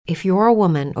If you're a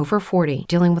woman over 40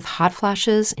 dealing with hot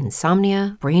flashes,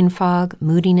 insomnia, brain fog,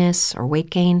 moodiness, or weight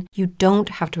gain, you don't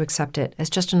have to accept it as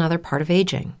just another part of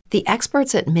aging. The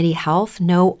experts at MIDI Health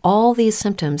know all these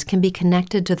symptoms can be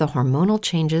connected to the hormonal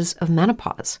changes of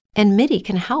menopause. And MIDI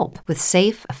can help with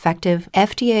safe, effective,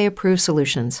 FDA-approved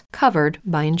solutions covered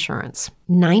by insurance.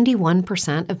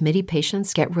 91% of MIDI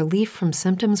patients get relief from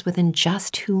symptoms within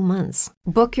just 2 months.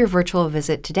 Book your virtual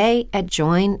visit today at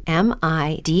joinmidi.com.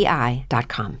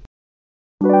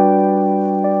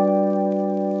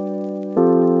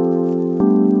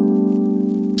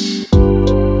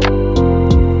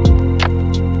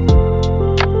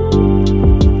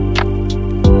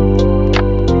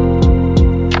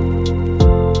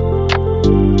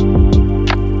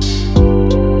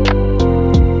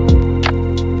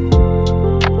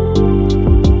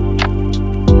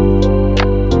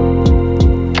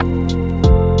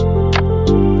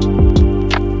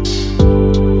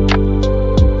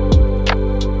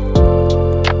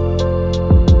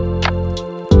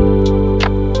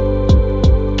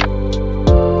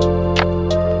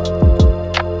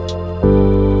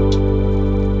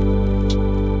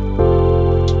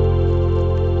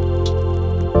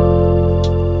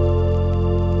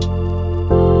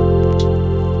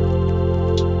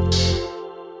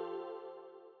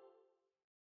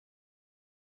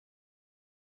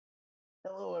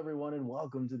 Hello, everyone, and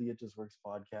welcome to the It Just Works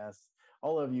podcast.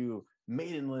 All of you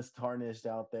maidenless tarnished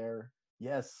out there,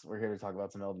 yes, we're here to talk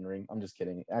about some Elden Ring. I'm just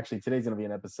kidding. Actually, today's going to be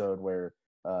an episode where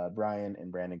Brian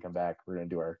and Brandon come back. We're going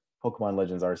to do our Pokemon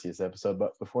Legends Arceus episode.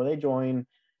 But before they join,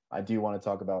 I do want to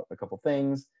talk about a couple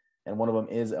things. And one of them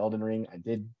is Elden Ring. I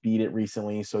did beat it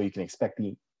recently, so you can expect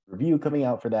the review coming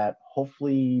out for that.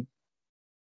 Hopefully,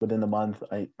 within the month,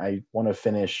 I want to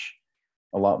finish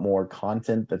a lot more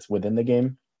content that's within the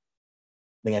game.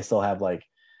 I think I still have like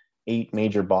 8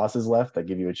 major bosses left that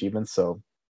give you achievements. So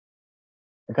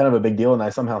I'm kind of a big deal. And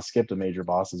I somehow skipped a major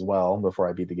boss as well before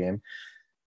I beat the game.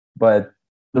 But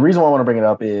the reason why I want to bring it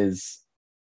up is,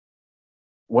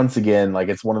 once again, like,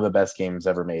 it's one of the best games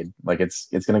ever made. Like, it's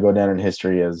going to go down in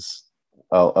history as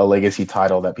a legacy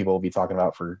title that people will be talking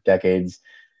about for decades.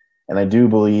 And I do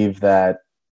believe that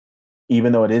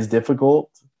even though it is difficult,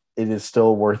 it is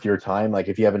still worth your time. Like,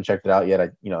 if you haven't checked it out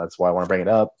yet, that's why I want to bring it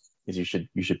up. Is you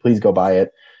should please go buy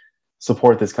it,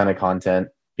 support this kind of content,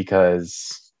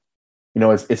 because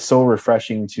it's so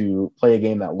refreshing to play a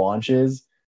game that launches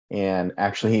and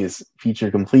actually is feature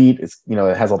complete. It's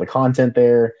it has all the content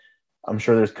there. I'm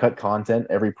sure there's cut content.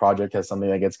 Every project has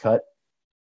something that gets cut,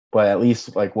 but at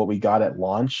least like what we got at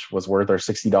launch was worth our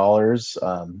 $60.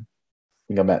 I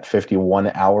think I'm at 51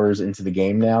 hours into the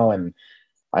game now, and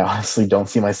I honestly don't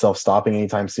see myself stopping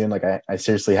anytime soon. Like, I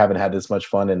seriously haven't had this much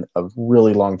fun in a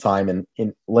really long time. And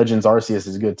in Legends Arceus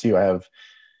is good too. I have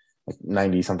like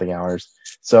 90 something hours.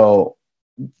 So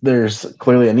there's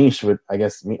clearly a niche with, I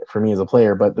guess, for me as a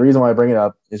player. But the reason why I bring it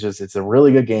up is just it's a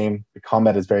really good game. The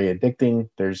combat is very addicting.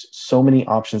 There's so many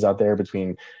options out there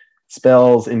between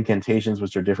spells, incantations,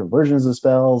 which are different versions of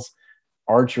spells,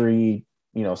 archery,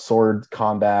 sword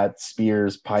combat,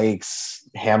 spears, pikes,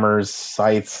 hammers,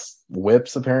 scythes,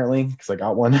 whips, apparently, because I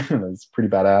got one. It's pretty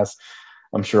badass.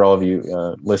 I'm sure all of you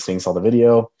listening saw the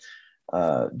video.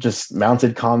 Just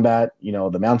mounted combat.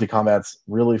 The mounted combat's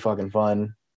really fucking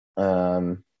fun.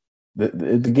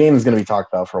 The game is going to be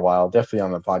talked about for a while, definitely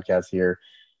on the podcast here.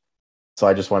 So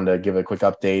I just wanted to give a quick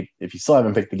update. If you still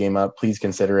haven't picked the game up, please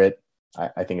consider it.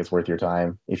 I think it's worth your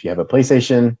time. If you have a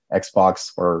PlayStation,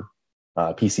 Xbox, or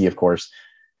PC, of course,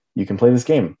 you can play this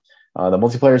game. The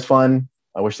multiplayer is fun.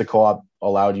 I wish the co-op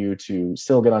allowed you to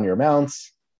still get on your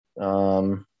mounts.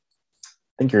 I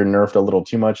think you're nerfed a little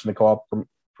too much in the co-op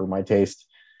for my taste.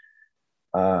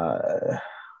 Can't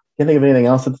think of anything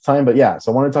else at the time, but yeah.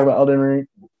 So I want to talk about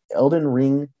Elden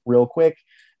Ring real quick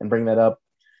and bring that up.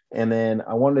 And then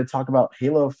I wanted to talk about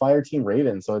Halo Fireteam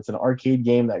Raven. So it's an arcade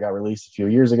game that got released a few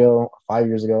years ago, 5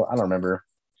 years ago. I don't remember.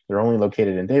 They're only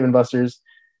located in Dave & Buster's.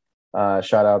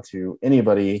 Shout out to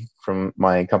anybody from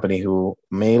my company who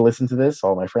may listen to this,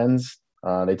 all my friends.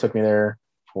 They took me there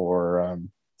for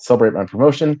celebrate my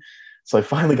promotion. So I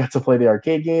finally got to play the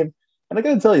arcade game. And I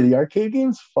gotta tell you, the arcade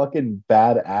game's fucking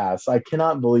badass. I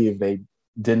cannot believe they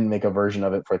didn't make a version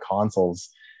of it for consoles.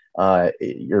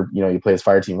 You play as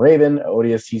Fireteam Raven,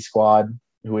 ODST squad,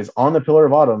 who is on the Pillar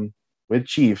of Autumn with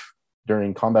Chief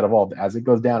during Combat Evolved as it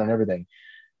goes down and everything.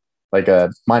 Like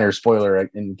a minor spoiler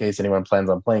in case anyone plans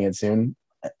on playing it soon.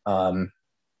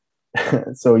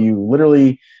 So you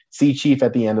literally see Chief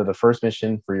at the end of the first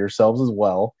mission for yourselves as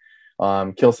well.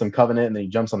 Kill some Covenant, and then he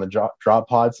jumps on the drop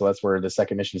pod. So that's where the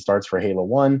second mission starts for Halo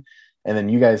 1. And then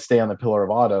you guys stay on the Pillar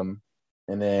of Autumn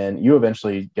and then you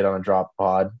eventually get on a drop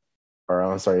pod, or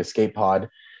I'm sorry, escape pod,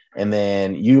 and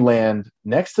then you land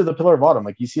next to the Pillar of Autumn.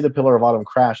 Like you see the Pillar of Autumn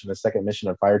crash in the second mission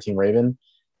of Fireteam Raven,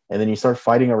 and then you start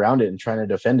fighting around it and trying to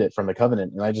defend it from the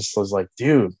Covenant. And I just was like,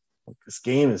 dude, this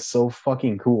game is so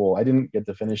fucking cool. I didn't get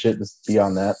to finish it just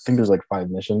beyond that. I think there's like 5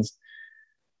 missions.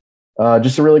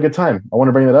 Just a really good time. I want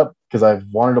to bring that up because I've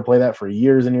wanted to play that for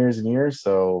years and years and years.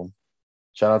 So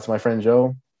shout out to my friend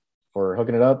Joe for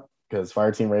hooking it up because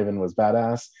Fireteam Raven was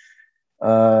badass.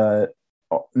 And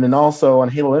then also on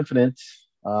Halo Infinite,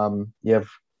 you have,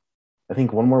 I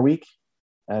think, 1 more week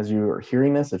as you are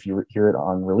hearing this, if you hear it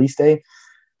on release day.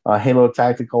 Halo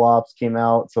Tactical Ops came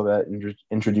out, so that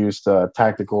introduced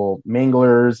tactical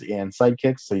manglers and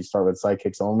sidekicks. So you start with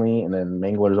sidekicks only and then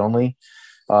manglers only.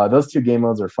 Those 2 game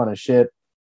modes are fun as shit.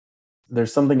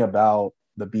 There's something about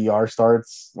the BR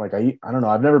starts. Like I don't know.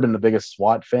 I've never been the biggest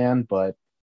SWAT fan, but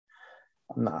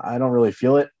I don't really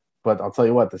feel it. But I'll tell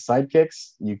you what, the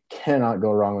sidekicks, you cannot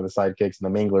go wrong with the sidekicks.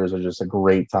 And the manglers are just a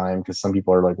great time because some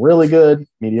people are like really good,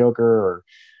 mediocre, or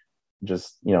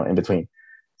just, in between.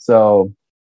 So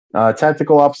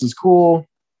Tactical Ops is cool.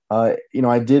 I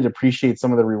did appreciate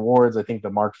some of the rewards. I think the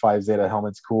Mark V Zeta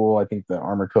helmet's cool. I think the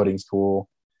armor coating's cool.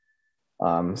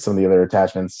 Some of the other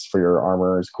attachments for your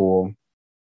armor is cool.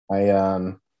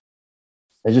 I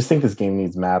just think this game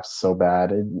needs maps so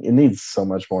bad. It needs so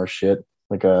much more shit.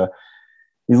 Like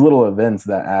these little events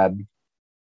that add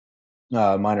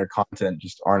minor content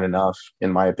just aren't enough,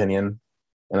 in my opinion.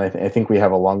 And I think we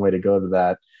have a long way to go to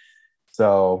that.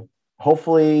 So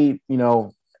hopefully,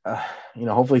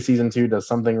 hopefully season 2 does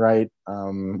something right.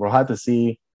 We'll have to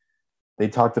see. They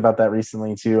talked about that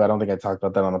recently too. I don't think I talked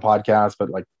about that on the podcast, but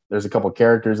like there's a couple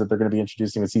characters that they're going to be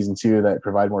introducing in season 2 that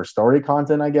provide more story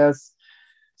content, I guess.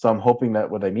 So I'm hoping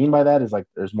that what they mean by that is like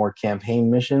there's more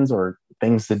campaign missions or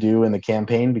things to do in the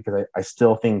campaign, because I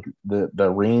still think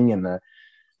the ring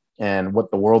and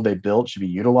what the world they built should be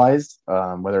utilized,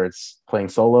 whether it's playing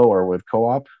solo or with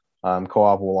co-op.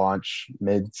 Co-op will launch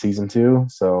mid-season 2,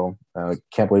 so I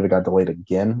can't believe it got delayed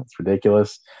again. It's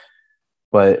ridiculous.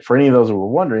 But for any of those who were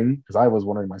wondering, because I was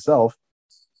wondering myself,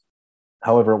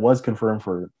 however, it was confirmed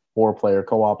for 4-player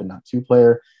co-op and not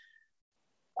 2-player.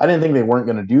 I didn't think they weren't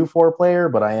going to do 4-player,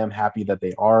 but I am happy that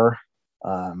they are.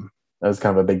 That was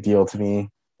kind of a big deal to me.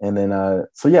 And then,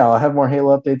 so yeah, I'll have more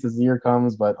Halo updates as the year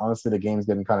comes, but honestly, the game's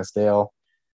getting kind of stale.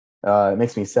 It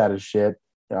makes me sad as shit.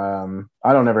 I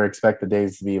don't ever expect the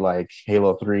days to be like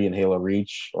Halo 3 and Halo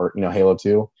Reach or, Halo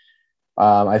 2.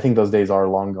 I think those days are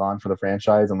long gone for the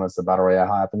franchise unless the Battle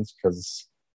Royale happens, because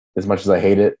as much as I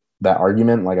hate it, that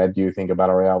argument, like I do think a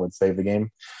Battle Royale would save the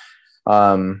game.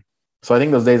 So I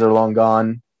think those days are long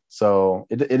gone. So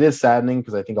it is saddening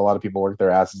because I think a lot of people work their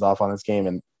asses off on this game,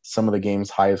 and some of the game's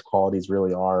highest qualities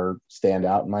really are stand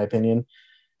out in my opinion.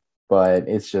 But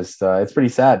it's just it's pretty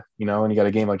sad, and you got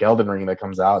a game like Elden Ring that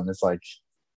comes out and it's like,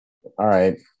 all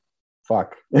right,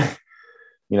 fuck.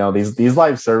 These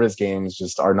live service games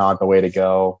just are not the way to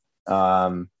go.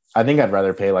 I think I'd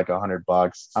rather pay like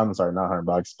 $100. I'm sorry, not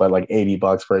 $100, but like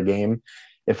 $80 for a game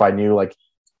if I knew like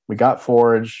we got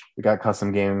Forge, we got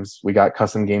custom games, we got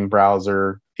custom game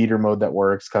browser, theater mode that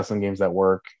works, custom games that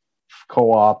work,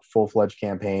 co-op, full-fledged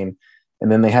campaign, and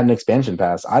then they had an expansion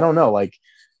pass. I don't know, like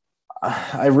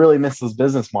I really miss those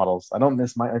business models. I don't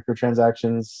miss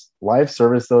microtransactions. Live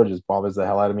service though just bothers the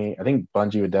hell out of me. I think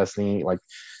Bungie with Destiny, like,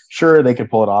 sure they could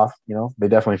pull it off. They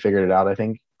definitely figured it out, I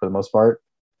think, for the most part.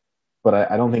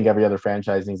 But I don't think every other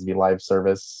franchise needs to be live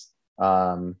service.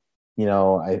 I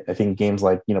think games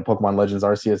like Pokemon Legends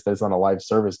Arceus, that's not a live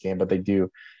service game, but they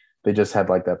just had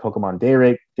like that Pokemon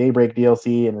Daybreak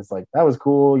DLC, and it's like that was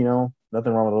cool.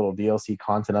 Nothing wrong with a little DLC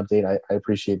content update. I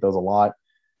appreciate those a lot.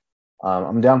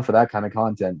 I'm down for that kind of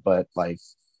content, but like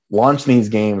launch these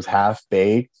games half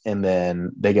baked and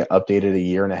then they get updated a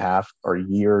year and a half or a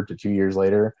year to 2 years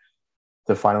later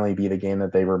to finally be the game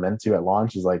that they were meant to at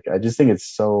launch is like, I just think it's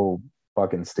so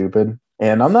fucking stupid.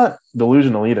 And I'm not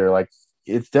delusional either. Like,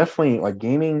 it's definitely like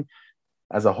gaming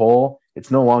as a whole. It's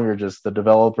no longer just the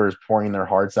developers pouring their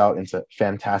hearts out into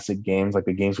fantastic games like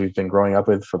the games we've been growing up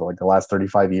with for the last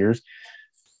 35 years.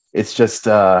 It's just,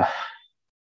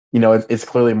 it's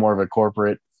clearly more of a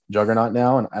corporate juggernaut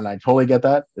now. And I totally get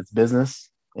that. It's business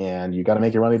and you got to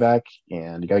make your money back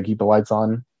and you got to keep the lights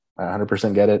on. I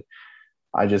 100% get it.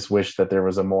 I just wish that there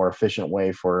was a more efficient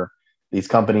way for these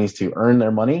companies to earn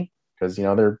their money because, there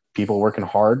are people working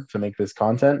hard to make this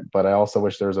content, but I also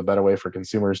wish there was a better way for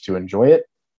consumers to enjoy it.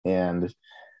 And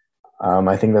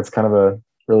I think that's kind of a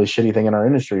really shitty thing in our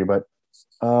industry. But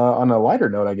on a lighter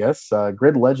note, I guess,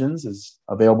 Grid Legends is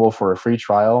available for a free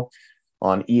trial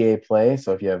on EA Play.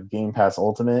 So if you have Game Pass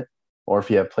Ultimate or if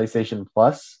you have PlayStation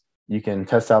Plus, you can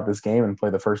test out this game and play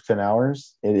the first 10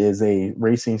 hours. It is a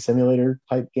racing simulator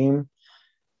type game.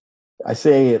 I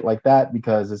say it like that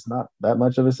because it's not that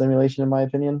much of a simulation, in my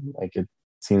opinion. Like, it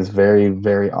seems very,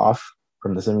 very off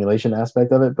from the simulation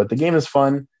aspect of it, but the game is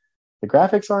fun. The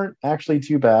graphics aren't actually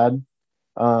too bad.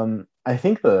 I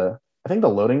think the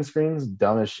loading screen's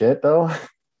dumb as shit though.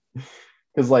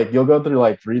 Because like you'll go through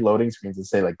like three loading screens and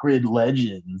say like Grid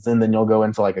Legends, and then you'll go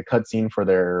into like a cutscene for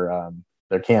their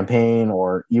campaign,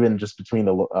 or even just between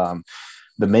the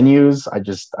menus. I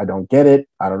don't get it.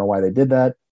 I don't know why they did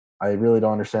that. I really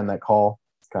don't understand that call.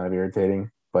 It's kind of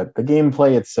irritating. But the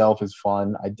gameplay itself is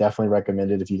fun. I definitely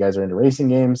recommend it if you guys are into racing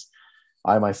games.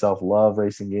 I myself love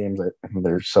racing games. I think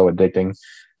they're so addicting.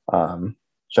 Um,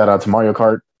 Shout out to Mario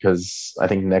Kart, because I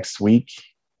think next week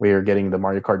we are getting the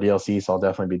Mario Kart DLC, so I'll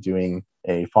definitely be doing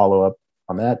a follow up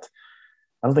on that.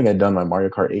 I don't think I've done my Mario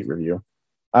Kart 8 review.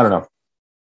 I don't know.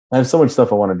 I have so much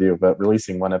stuff I want to do, but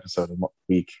releasing one episode a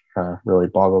week kind of really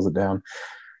boggles it down.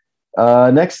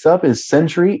 Next up is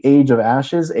Century Age of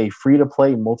Ashes, a free to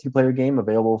play multiplayer game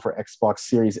available for Xbox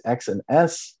Series X and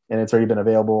S. And it's already been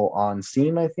available on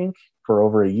Steam, I think, for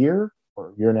over a year or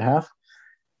a year and a half.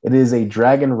 It is a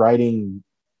dragon riding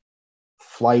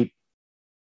flight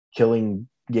killing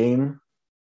game.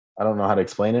 I don't know how to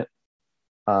explain it.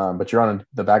 But you're on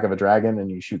the back of a dragon and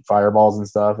you shoot fireballs and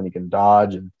stuff, and you can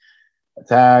dodge and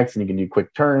attacks, and you can do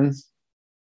quick turns.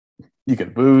 You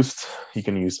can boost, you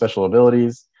can use special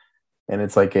abilities, and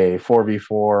it's like a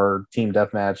 4v4 team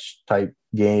deathmatch type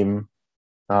game.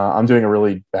 I'm doing a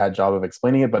really bad job of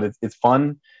explaining it, but it's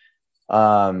fun.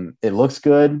 It looks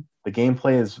good. The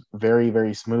gameplay is very,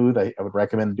 very smooth. I would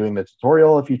recommend doing the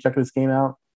tutorial if you check this game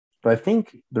out. But I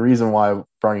think the reason why I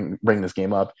bring this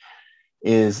game up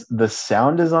is the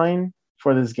sound design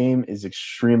for this game is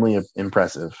extremely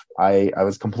impressive. I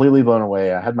was completely blown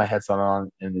away. I had my headset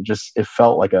on, and it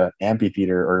felt like a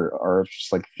amphitheater, or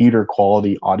just like theater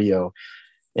quality audio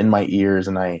in my ears.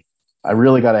 And I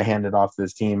really got to hand it off to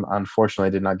this team. Unfortunately,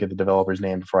 I did not get the developer's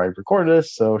name before I recorded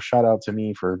this, so shout out to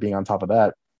me for being on top of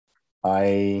that.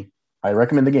 I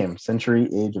recommend the game, Century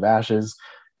Age of Ashes.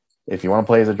 If you want to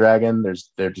play as a dragon,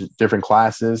 there's different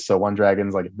classes. So one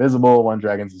dragon's like invisible, one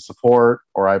dragon's a support,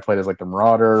 or I played as like the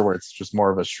Marauder, where it's just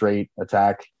more of a straight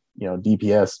attack,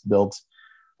 DPS build.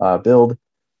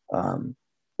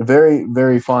 Very,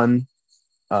 very fun.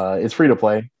 It's free to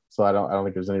play, so I don't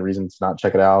think there's any reason to not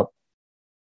check it out.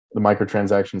 The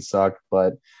microtransactions suck,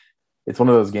 but it's one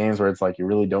of those games where it's like you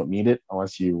really don't need it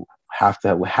unless you have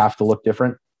to look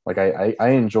different. Like I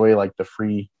enjoy like the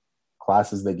free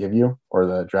classes they give you, or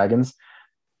the dragons.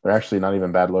 They're actually not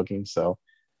even bad looking. So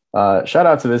shout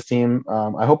out to this team.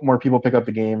 I hope more people pick up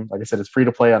the game. Like I said, it's free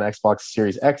to play on Xbox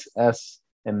Series X, S,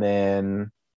 and then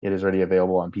it is already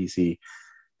available on PC.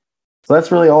 So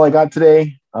that's really all I got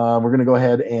today. We're going to go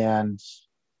ahead and,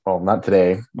 well, not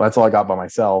today. That's all I got by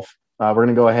myself. We're going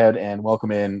to go ahead and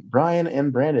welcome in Brian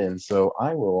and Brandon. So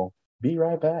I will be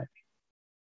right back.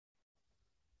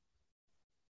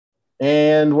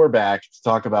 And we're back to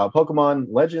talk about Pokemon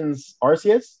Legends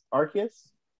Arceus,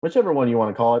 whichever one you want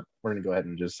to call it. We're going to go ahead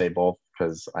and just say both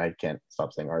because I can't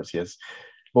stop saying Arceus.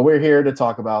 But we're here to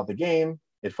talk about the game.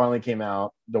 It finally came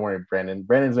out. Don't worry, Brandon.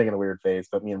 Brandon's making a weird face,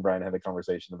 but me and Brian had a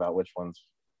conversation about which one's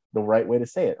the right way to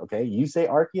say it, okay? You say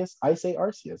Arceus, I say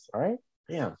Arceus, all right?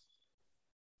 Yeah.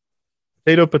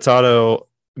 Potato,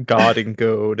 God and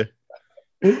goad.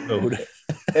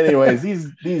 Anyways,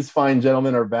 these fine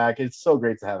gentlemen are back. It's so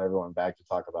great to have everyone back to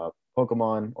talk about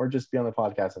Pokemon, or just be on the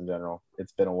podcast in general.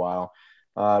 It's been a while.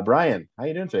 Brian, how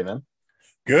you doing today, man?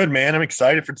 Good, man. I'm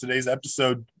excited for today's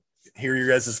episode. Hear your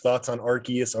guys' thoughts on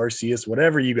Arceus,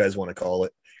 whatever you guys want to call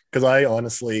it. Because I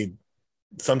honestly,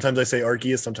 sometimes I say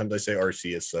Arceus, sometimes I say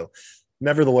Arceus. So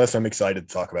nevertheless, I'm excited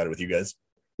to talk about it with you guys.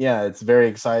 Yeah, it's very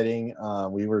exciting.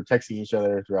 We were texting each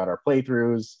other throughout our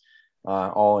playthroughs,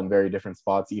 all in very different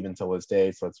spots, even till this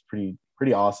day. So it's pretty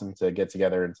awesome to get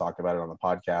together and talk about it on the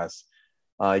podcast.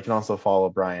 You can also follow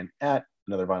Brian at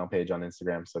Another Vinyl Page on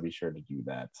Instagram, so be sure to do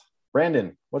that.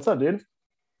 Brandon, what's up, dude?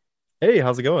 Hey,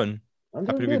 how's it going? I'm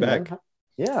happy to be good, back. Man.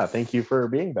 Yeah, thank you for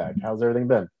being back. How's everything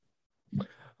been?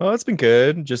 Oh, it's been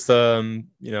good. Just beating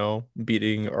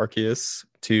Arceus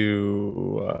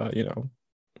to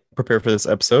prepare for this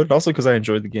episode. Also because I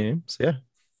enjoyed the game. So yeah,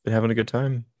 been having a good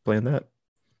time playing that.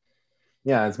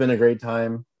 Yeah, it's been a great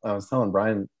time. I was telling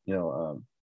Brian, when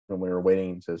we were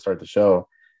waiting to start the show,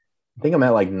 I think I'm at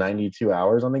like 92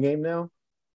 hours on the game now,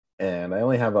 and I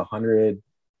only have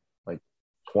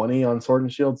 120 on Sword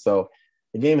and Shield. So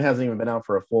the game hasn't even been out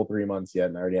for a full 3 months yet,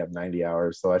 and I already have 90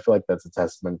 hours. So I feel like that's a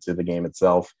testament to the game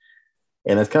itself.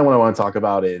 And that's kind of what I want to talk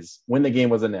about is when the game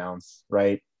was announced,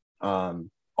 right? All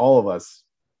of us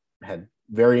had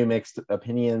very mixed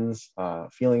opinions,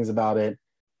 feelings about it,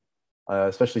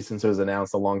 especially since it was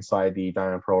announced alongside the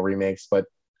Diamond Pearl remakes. But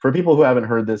for people who haven't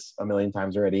heard this a million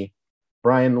times already,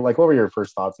 Brian, like, what were your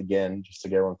first thoughts again, just to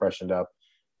get everyone freshened up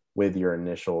with your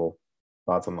initial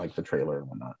thoughts on like the trailer and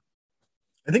whatnot?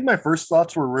 I think my first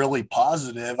thoughts were really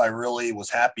positive. I really was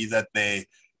happy that they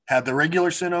had the regular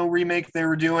Sinnoh remake they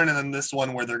were doing, and then this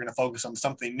one where they're going to focus on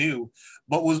something new.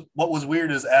 But what was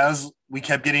weird is as we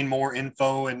kept getting more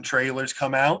info and trailers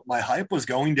come out, my hype was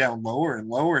going down lower and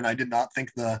lower, and I didn't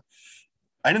think I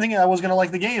was going to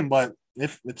like the game, but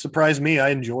if it surprised me, I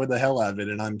enjoyed the hell out of it,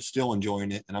 and I'm still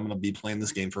enjoying it, and I'm going to be playing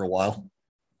this game for a while.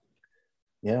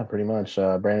 Yeah, pretty much.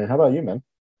 Brandon, how about you, man?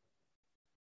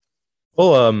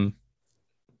 Well,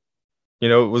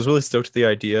 was really stoked at the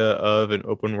idea of an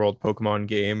open world Pokemon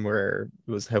game where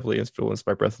it was heavily influenced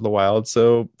by Breath of the Wild.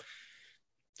 So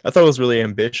I thought it was really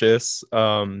ambitious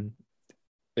in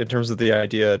terms of the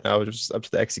idea. Now it's just up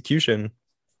to the execution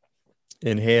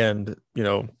in hand,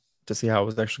 to see how it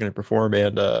was actually going to perform.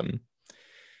 And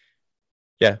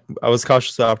yeah, I was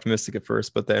cautiously optimistic at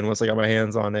first, but then once I got my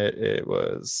hands on it, it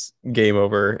was game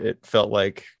over. It felt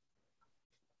like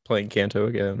playing Kanto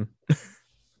again.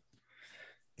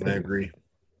 I agree.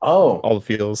 Oh, all the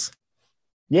feels.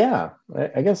 Yeah,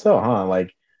 I guess so, huh?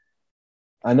 Like,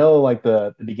 I know, like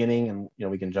the beginning,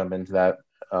 and we can jump into that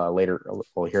later.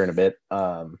 Well, here in a bit.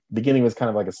 Beginning was kind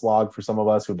of like a slog for some of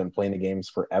us who've been playing the games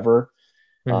forever.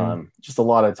 Just a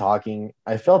lot of talking.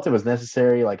 I felt it was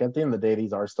necessary. Like at the end of the day,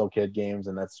 these are still kid games,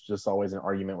 and that's just always an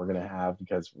argument we're going to have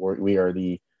because we are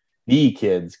the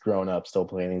kids grown up still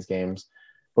playing these games.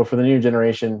 But for the new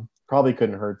generation, probably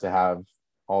couldn't hurt to have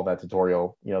all that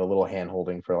tutorial, the little hand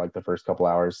holding for like the first couple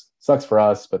hours. Sucks for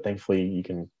us, but thankfully you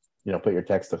can, put your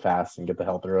text to fast and get the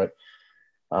hell through it.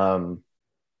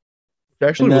 It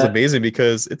actually was amazing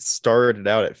because it started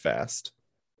out at fast.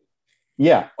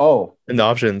 Yeah. Oh. And the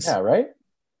options. Yeah, right?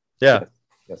 Yeah.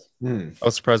 Yes. I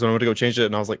was surprised when I went to go change it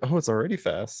and I was like, oh, it's already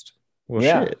fast. Well,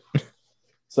 yeah. Shit.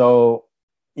 So,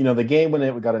 the game when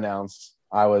it got announced,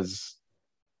 I was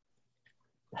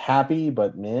happy,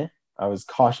 but meh. I was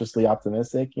cautiously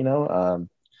optimistic, it was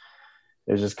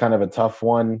just kind of a tough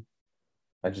one.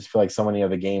 I just feel like so many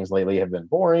of the games lately have been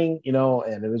boring,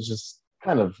 and it was just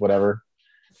kind of whatever.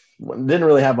 Didn't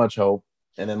really have much hope.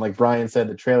 And then, like Brian said,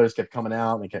 the trailers kept coming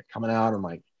out and they kept coming out. I'm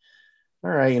like,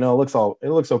 all right, it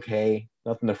looks okay,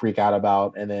 nothing to freak out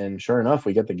about. And then, sure enough,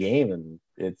 we get the game, and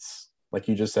it's like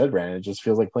you just said, Brandon. It just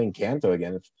feels like playing Kanto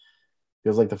again. It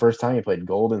feels like the first time you played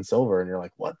Gold and Silver, and you're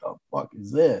like, what the fuck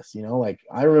is this? Like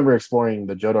I remember exploring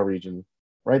the Johto region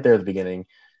right there at the beginning,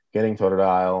 getting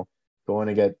Totodile, going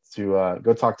to get to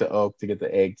go talk to Oak to get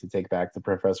the egg to take back to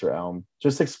Professor Elm.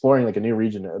 Just exploring like a new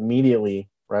region immediately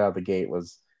right out the gate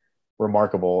was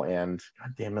remarkable. And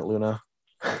God damn it, Luna.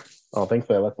 Oh,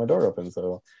 thankfully I left my door open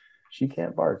so she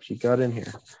can't bark. She got in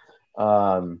here.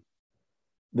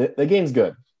 The game's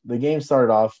good. The game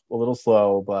started off a little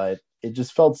slow, but it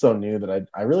just felt so new that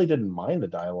I really didn't mind the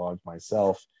dialogue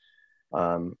myself.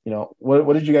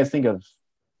 What did you guys think of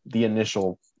the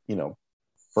initial,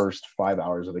 first 5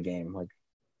 hours of the game? Like,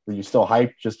 were you still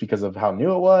hyped just because of how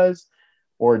new it was,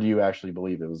 or do you actually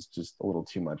believe it was just a little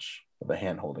too much of a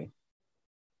hand holding?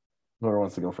 Whoever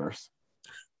wants to go first.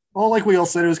 Well, like we all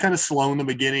said, it was kind of slow in the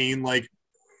beginning. Like,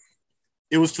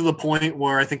 it was to the point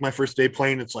where I think my first day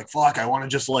playing, it's like, fuck, I want to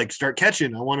just like start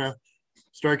catching. I want to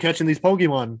start catching these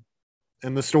Pokemon.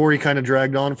 And the story kind of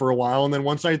dragged on for a while. And then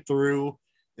once I threw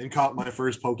and caught my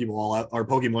first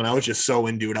Pokemon, I was just so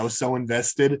into it. I was so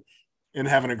invested in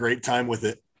having a great time with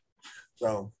it.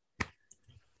 So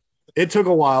it took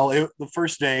a while. The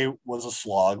first day was a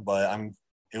slog, but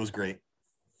it was great.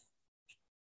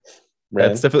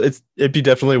 Yeah, it'd be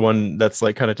definitely one that's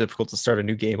like kind of difficult to start a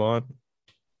new game on.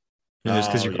 Just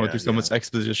because you're going through so much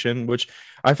exposition, which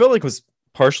I felt like was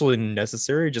partially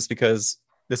necessary just because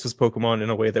this was Pokemon in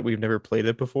a way that we've never played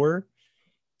it before.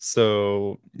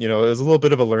 So, it was a little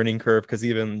bit of a learning curve because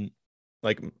even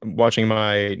like watching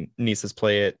my nieces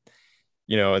play it,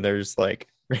 and they're just like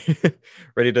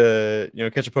ready to,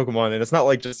 catch a Pokemon. And it's not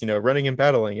like just, running and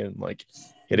battling and like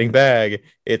hitting bag.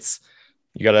 It's,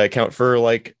 you got to account for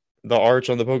like the arch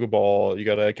on the Pokeball. You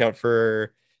got to account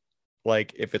for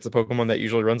like if it's a Pokemon that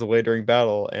usually runs away during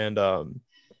battle. And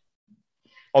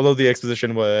although the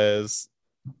exposition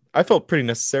I felt pretty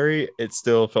necessary, it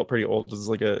still felt pretty old as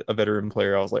like a veteran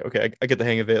player. I was like, okay, I get the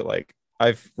hang of it. Like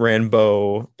I've ran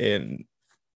bow in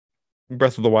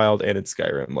Breath of the Wild and in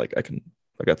Skyrim. Like I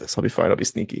got this. I'll be fine. I'll be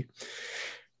sneaky.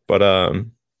 But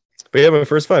yeah, my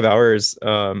first 5 hours,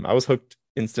 I was hooked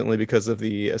instantly because of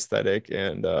the aesthetic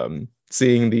and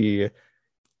seeing the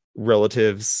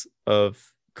relatives of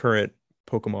current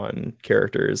Pokemon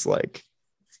characters, like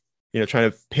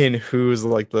trying to pin who's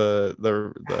like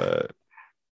the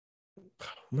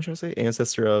what should I say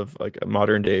ancestor of like a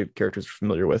modern day characters we're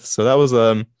familiar with. So that was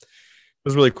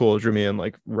really cool. It drew me in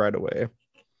like right away.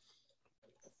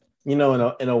 In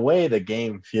a way, the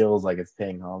game feels like it's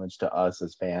paying homage to us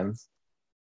as fans.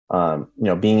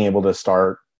 Being able to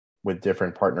start with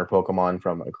different partner Pokemon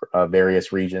from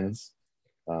various regions.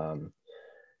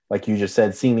 Like you just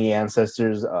said, seeing the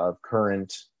ancestors of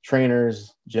current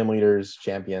trainers, gym leaders,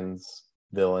 champions,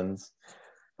 villains,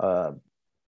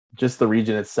 just the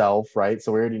region itself, right?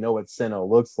 So we already know what Sinnoh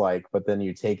looks like, but then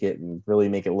you take it and really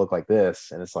make it look like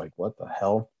this, and it's like, what the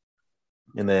hell?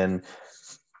 And then,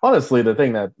 honestly, the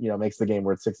thing that makes the game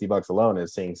worth $60 alone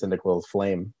is seeing Cyndaquil's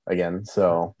flame again.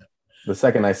 So the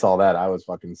second I saw that, I was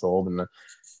fucking sold. And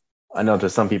I know to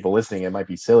some people listening, it might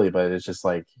be silly, but it's just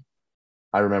like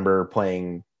I remember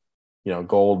playing,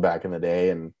 Gold back in the day,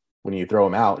 and when you throw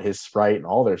him out, his sprite and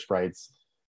all their sprites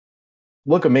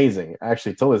look amazing.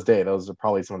 Actually, till this day, those are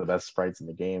probably some of the best sprites in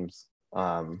the games.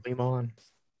 Flame on.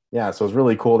 Yeah, so it's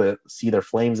really cool to see their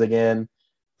flames again,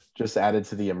 just added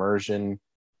to the immersion.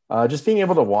 Just being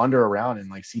able to wander around and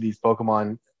like see these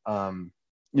Pokemon.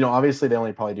 Obviously they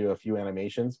only probably do a few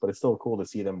animations, but it's still cool to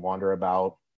see them wander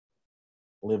about,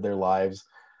 live their lives.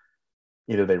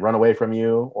 Either they run away from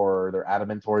you, or they're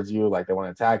adamant towards you, like they want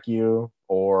to attack you,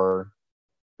 or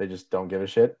they just don't give a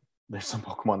shit. There's some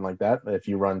Pokemon like that. If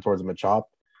you run towards a Machop,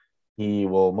 he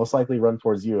will most likely run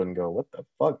towards you and go, "What the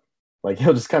fuck?" Like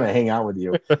he'll just kind of hang out with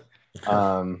you.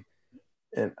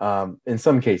 In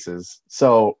some cases,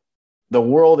 so the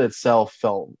world itself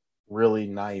felt really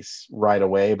nice right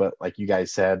away, but like you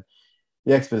guys said,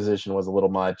 the exposition was a little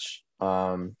much.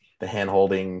 The hand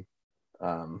holding.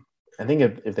 I think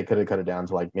if they could have cut it down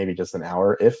to like maybe just an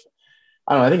hour, if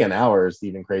I don't know, I think an hour is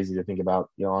even crazy to think about.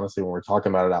 Honestly, when we're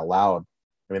talking about it out loud,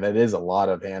 I mean that is a lot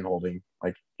of hand holding.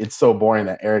 Like it's so boring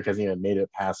that Eric hasn't even made it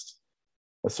past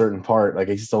a certain part. Like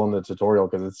he's still in the tutorial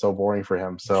because it's so boring for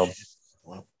him. So,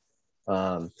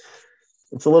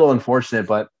 it's a little unfortunate,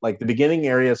 but like the beginning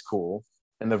area is cool,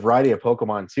 and the variety of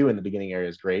Pokemon too in the beginning area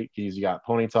is great because you got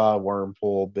Ponyta,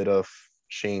 Wurmple, Bidoof,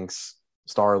 Shinx,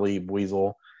 Starly,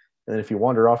 Weasel. And then if you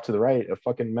wander off to the right, a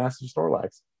fucking massive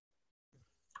Snorlax.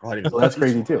 So that's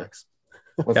crazy too.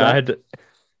 What's Yeah, that? I had to...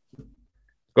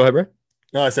 Go ahead, bro.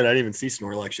 No, I said I didn't even see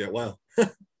Snorlax yet. Wow.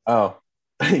 Oh,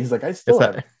 he's like, I still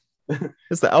have.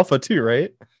 It's the alpha too,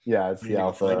 right? Yeah, it's the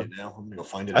alpha. Find it now. I'm gonna go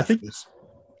find it.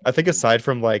 I think aside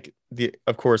from like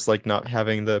of course, like not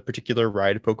having the particular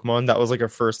ride Pokemon, that was like our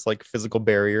first like physical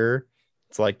barrier.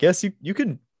 It's like, yes, you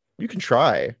can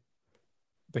try,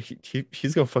 but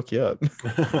he's gonna fuck you up.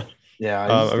 Yeah,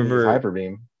 I remember Hyper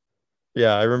Beam.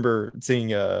 Yeah, I remember seeing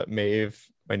Maeve,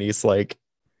 my niece, like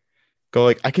go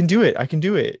like, I can do it.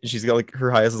 And she's got like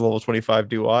her highest is level 25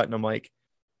 Duat, and I'm like,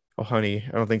 oh honey,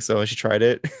 I don't think so. And she tried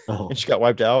it and she got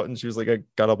wiped out, and she was like, I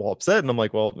got all upset, and I'm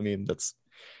like, well, I mean, that's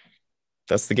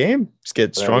the game. Just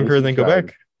get stronger and then go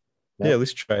back. Yep. Yeah, at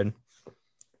least you tried.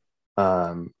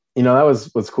 That was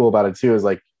what's cool about it too, is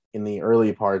like in the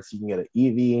early parts you can get an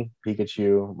Eevee,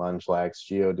 Pikachu, Munchlax,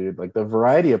 Geodude. Like the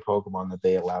variety of Pokemon that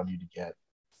they allowed you to get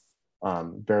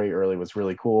very early was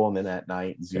really cool. And then at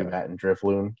night, Zubat and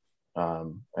Drifloon.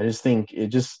 I just think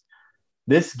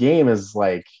this game is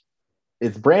like,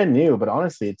 it's brand new, but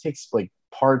honestly it takes like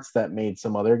parts that made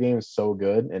some other games so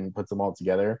good and puts them all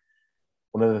together.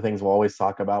 One of the things we'll always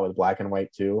talk about with Black and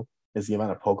White 2 is the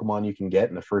amount of Pokemon you can get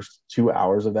in the first 2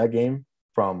 hours of that game,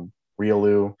 from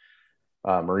Riolu,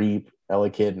 Mareep,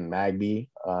 Elekid, and Magby,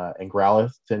 and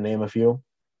Growlithe, to name a few,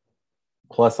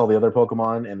 plus all the other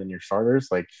Pokemon, and then your starters.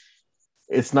 Like,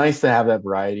 it's nice to have that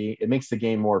variety. It makes the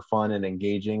game more fun and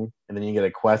engaging, and then you get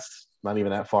a quest not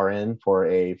even that far in for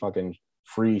a fucking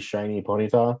free shiny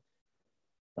Ponyta.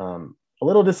 A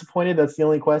little disappointed that's the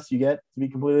only quest you get, to be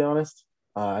completely honest.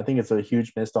 I think it's a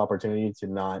huge missed opportunity to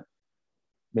not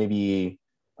maybe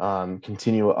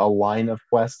continue a line of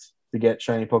quests to get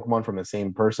shiny Pokemon from the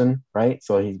same person, right?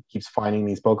 So he keeps finding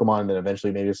these Pokemon, and then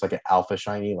eventually maybe it's like an alpha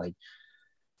shiny, like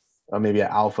maybe an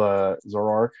alpha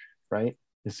Zoroark, right?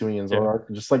 Hisuian Zoroark.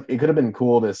 Yeah. Just like it could have been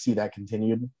cool to see that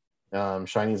continued.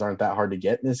 Shinies aren't that hard to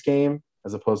get in this game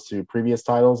as opposed to previous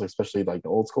titles, especially like the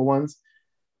old school ones.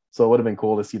 So it would have been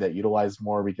cool to see that utilized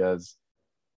more, because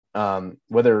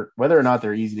whether or not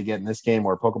they're easy to get in this game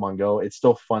or Pokemon Go, it's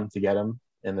still fun to get them.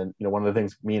 And then, one of the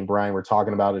things me and Brian were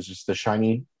talking about is just the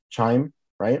shiny chime,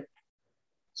 right?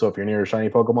 So if you're near a shiny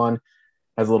Pokemon,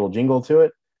 has a little jingle to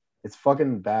it. It's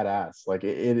fucking badass. Like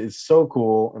it is so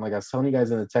cool. And like I was telling you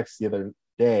guys in the text the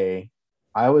day,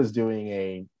 I was doing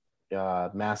a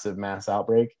massive mass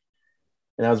outbreak,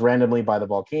 and I was randomly by the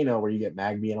volcano where you get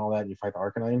Magby and all that, and you fight the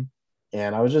Arcanine.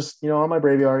 And I was just, on my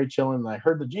Braviary chilling, and I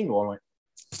heard the jingle. I'm like,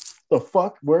 the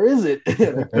fuck? Where is it?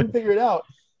 And I couldn't figure it out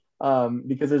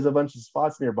because there's a bunch of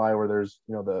spots nearby where there's,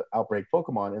 the outbreak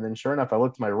Pokemon. And then sure enough, I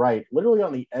looked to my right, literally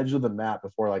on the edge of the map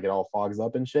before like it all fogs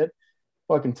up and shit.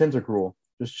 Fucking Tentacruel,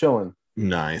 just chilling.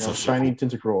 Nice. Shiny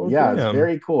Tentacruel. Oh, yeah, damn. it's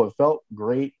very cool. It felt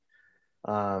great.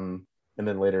 And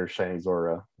then later Shiny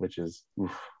Zora, which is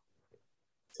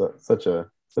such a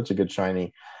good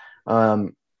shiny.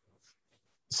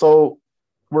 So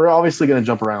we're obviously going to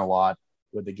jump around a lot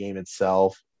with the game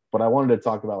itself, but I wanted to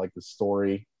talk about like the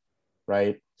story,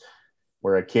 right?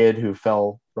 Where a kid who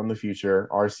fell from the future,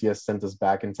 Arceus sent us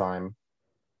back in time.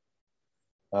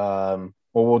 Well,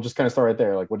 we'll just kind of start right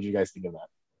there. Like, what did you guys think of that?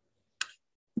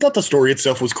 I thought the story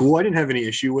itself was cool. I didn't have any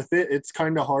issue with it. It's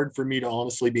kind of hard for me to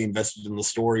honestly be invested in the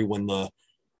story when the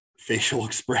facial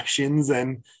expressions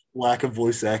and lack of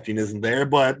voice acting isn't there,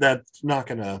 but that's not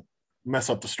going to mess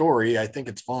up the story. I think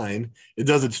it's fine. It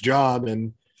does its job,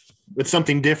 and it's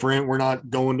something different. We're not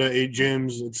going to 8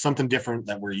 gyms. It's something different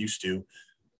that we're used to.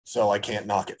 So I can't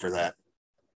knock it for that.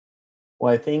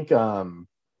 Well, I think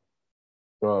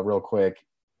real quick,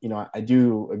 I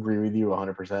do agree with you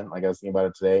 100%. Like I was thinking about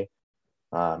it today.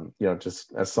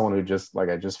 Just as someone who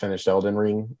I just finished Elden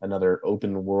Ring, another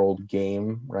open world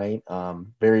game, right?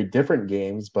 Very different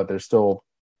games, but they're still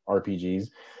RPGs.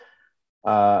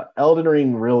 Elden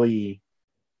Ring really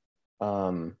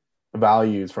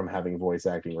values from having voice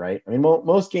acting, right? I mean,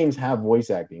 most games have voice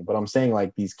acting, but I'm saying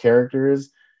like these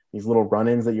characters, these little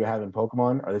run-ins that you have in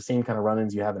Pokemon are the same kind of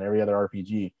run-ins you have in every other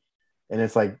RPG. And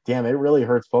it's like, damn, it really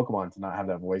hurts Pokemon to not have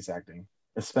that voice acting,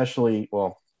 especially,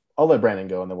 well, I'll let Brandon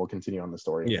go and then we'll continue on the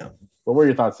story. Yeah. What were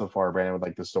your thoughts so far, Brandon, with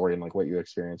like the story and like what you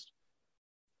experienced?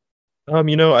 I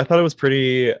thought it was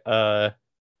pretty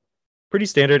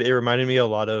standard. It reminded me a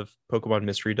lot of Pokemon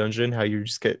Mystery Dungeon, how you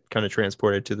just get kind of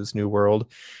transported to this new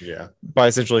world Yeah. by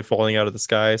essentially falling out of the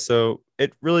sky. So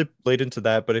it really played into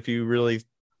that. But if you really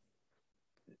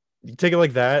take it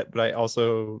like that, but I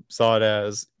also saw it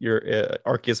as your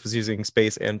Arceus was using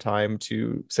space and time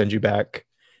to send you back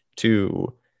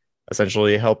to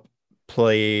essentially help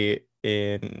play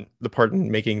in the part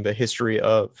in making the history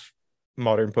of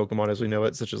modern Pokemon as we know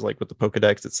it, such as like with the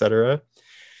Pokedex, etc.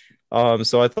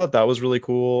 So I thought that was really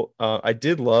cool. I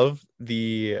did love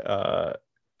the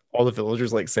all the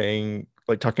villagers like saying,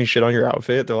 like talking shit on your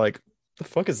outfit. They're like, the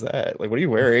fuck is that? Like, what are you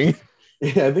wearing?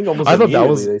 Yeah, I think almost I thought that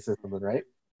was they said something, right?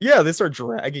 Yeah, they start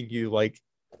dragging you like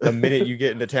the minute you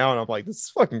get into town. I'm like, this is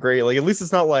fucking great. Like, at least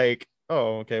it's not like,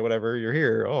 oh, okay, whatever, you're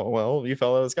here. Oh, well, you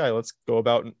fell out of the sky. Let's go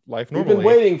about life normally. We've been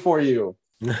waiting for you.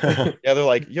 Yeah, they're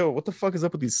like, yo, what the fuck is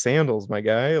up with these sandals, my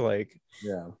guy? Like,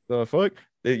 Yeah. the fuck?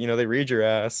 They read your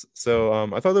ass. So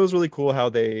I thought that was really cool how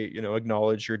they,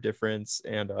 acknowledge your difference.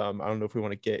 And I don't know if we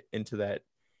want to get into that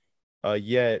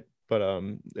yet, but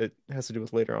it has to do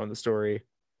with later on in the story.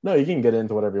 No, you can get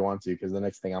into whatever you want to, because the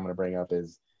next thing I'm going to bring up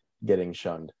is getting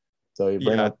shunned. So you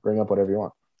bring up whatever you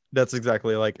want. That's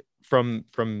exactly like from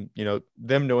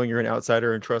them knowing you're an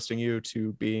outsider and trusting you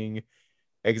to being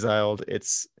exiled.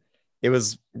 It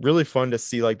was really fun to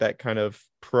see like that kind of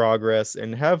progress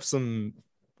and have some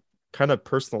kind of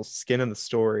personal skin in the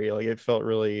story. Like I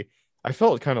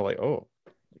felt kind of like, oh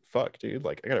fuck, dude,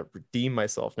 like I gotta redeem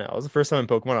myself now. It was the first time in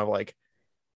Pokemon I'm like,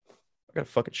 I gotta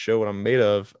fucking show what I'm made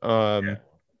of.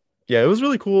 Yeah, it was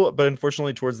really cool, but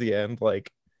unfortunately towards the end,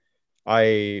 like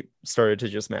I started to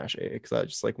just mash A because I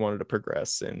just like wanted to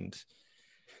progress. And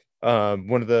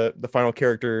one of the final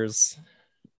characters,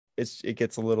 it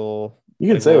gets a little. You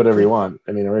can like, say whatever you want.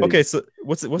 I mean, already. Okay, so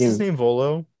what's his name?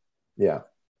 Volo.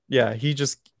 Yeah, he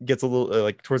just gets a little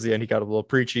like towards the end. He got a little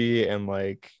preachy and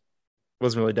like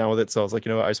wasn't really down with it. So I was like,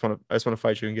 I just want to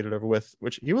fight you and get it over with.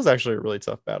 Which he was actually a really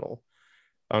tough battle.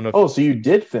 I don't know. So you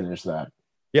did finish that?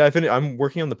 Yeah, I'm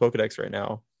working on the Pokedex right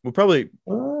now. We'll probably.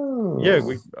 Yeah,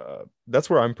 that's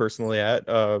where I'm personally at.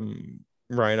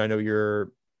 Ryan, I know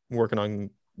you're working on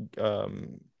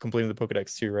completing the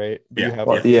Pokedex too, right?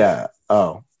 Yeah.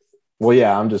 Oh, well,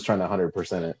 yeah. I'm just trying to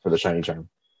 100% it for the shiny charm.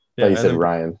 Yeah, you said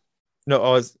Ryan.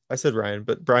 No, I said Ryan,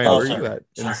 but Brian, where are you at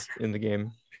in the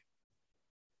game?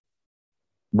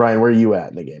 Brian, where are you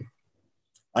at in the game?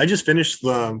 I just finished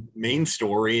the main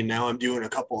story, and now I'm doing a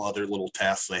couple other little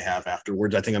tasks I have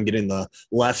afterwards. I think I'm getting the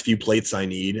last few plates I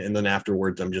need, and then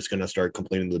afterwards I'm just going to start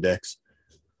completing the decks.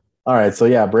 All right, so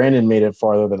yeah, Brandon made it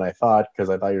farther than I thought, because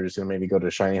I thought you were just going to maybe go to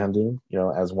shiny hunting,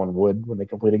 as one would when they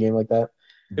complete a game like that.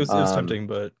 It was tempting,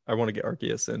 but I want to get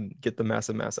Arceus and get the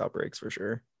massive mass outbreaks for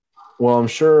sure. Well, I'm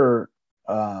sure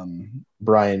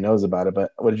Brian knows about it,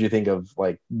 but what did you think of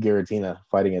like Giratina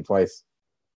fighting it twice?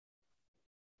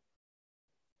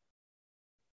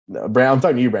 No, Brandon, I'm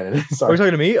talking to you, Brandon. Are Sorry. you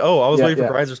talking to me? Oh, I was Yeah, waiting for yeah.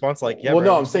 Brian's response. Like, yeah, Well, no,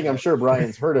 Brian, I'm saying I'm sure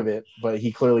Brian's heard of it, but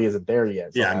he clearly isn't there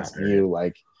yet. So Yeah, I'm I'm not asking there you, yet.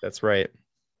 like, that's right.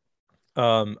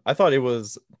 I thought it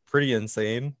was pretty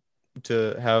insane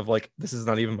to have like this is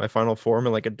not even my final form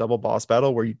and like a double boss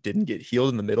battle where you didn't get healed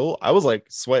in the middle. I was like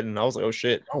sweating. I was like, oh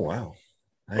shit, Oh wow,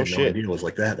 I oh had no shit. idea it was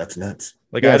like that. That's nuts.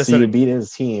 Like I yeah. had to So set you it. beat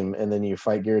his team, and then you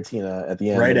fight Giratina at the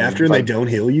end, Right and then after, you and they fight don't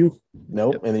heal you.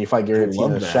 nope, Yep. and then you fight I love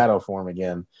Giratina's that. shadow form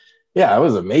again. Yeah, it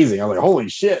was amazing. I was like, holy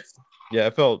shit. Yeah,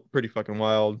 it felt pretty fucking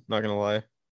wild. Not gonna lie.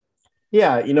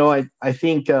 Yeah,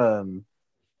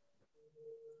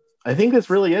 I think this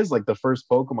really is like the first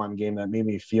Pokemon game that made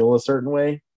me feel a certain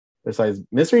way. Besides,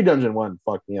 Mystery Dungeon 1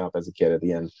 fucked me up as a kid at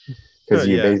the end because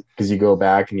Yeah, you go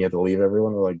back and you have to leave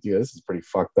everyone. We're like, dude, this is pretty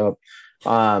fucked up.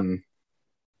 Um,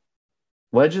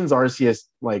 Legends Arceus,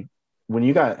 like when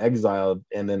you got exiled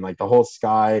and then like the whole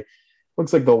sky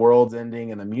looks like the world's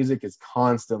ending and the music is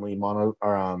constantly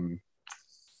well,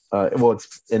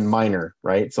 it's in minor,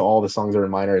 right? So all the songs are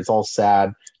in minor. It's all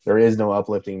sad. There is no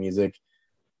uplifting music.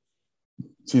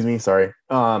 Excuse me, sorry.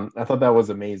 I thought that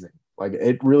was amazing. Like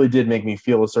it really did make me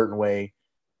feel a certain way.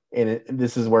 And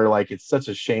this is where like it's such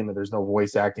a shame that there's no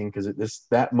voice acting because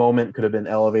that moment could have been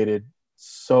elevated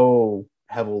so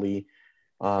heavily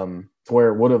to where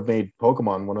it would have made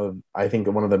Pokemon one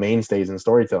of the mainstays in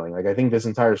storytelling. Like I think this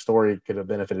entire story could have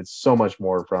benefited so much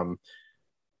more from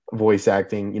voice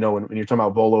acting. You know, when you're talking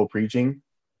about Volo preaching,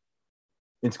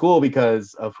 it's cool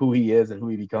because of who he is and who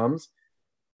he becomes,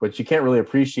 but you can't really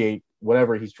appreciate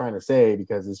whatever he's trying to say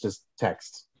because it's just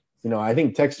text. You know, I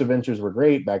think text adventures were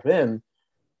great back then.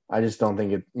 I just don't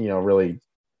think it, really,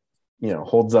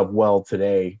 holds up well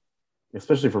today,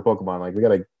 especially for Pokemon. Like we got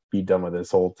to be done with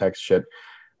this whole text shit.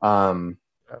 Um,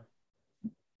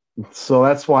 so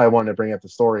that's why I wanted to bring up the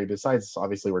story. Besides,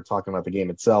 obviously, we're talking about the game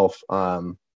itself.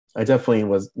 I definitely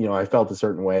was, I felt a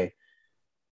certain way,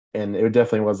 and it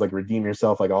definitely was like redeem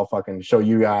yourself. Like I'll fucking show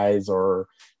you guys, or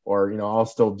I'll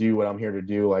still do what I'm here to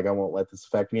do. Like I won't let this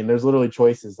affect me. And there's literally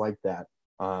choices like that.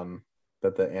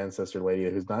 That the ancestor lady,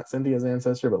 who's not Cynthia's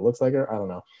ancestor but looks like her, I don't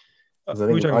know. who are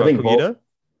you talking I about? think Kogita?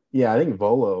 yeah, I think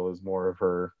Volo is more of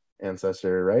her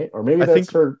ancestor, right? Or maybe I that's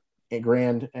think her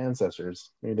grand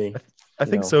ancestors. Maybe I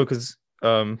think so because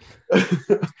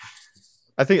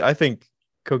I think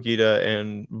Kogita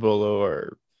and Volo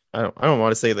are I don't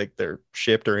want to say like they're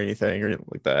shipped or anything or anything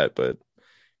like that, but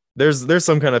there's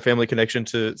some kind of family connection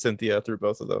to Cynthia through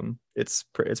both of them. It's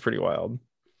pretty wild.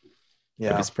 I'd be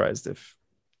yeah, surprised I if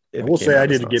it will came say I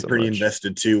out as did not get so pretty much.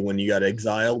 invested too when you got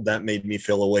exiled. That made me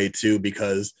feel away too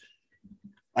because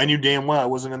I knew damn well I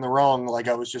wasn't in the wrong. Like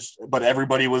I was just, but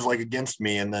everybody was like against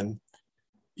me. And then,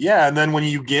 yeah. And then when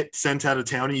you get sent out of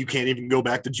town and you can't even go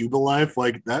back to Jubilife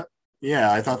like that.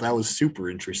 Yeah. I thought that was super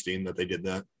interesting that they did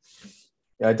that.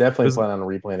 yeah. I It definitely was plan on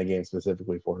replaying the game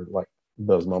specifically for like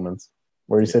those moments.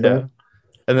 Where you say, yeah. Brian?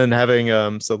 And then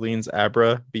having Celine's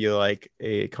Abra be like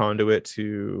a conduit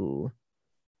to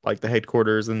like the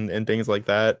headquarters and things like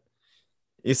that.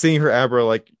 You seeing her Abra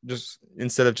like just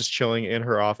instead of just chilling in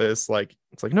her office, like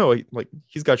it's like no, like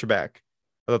he's got your back.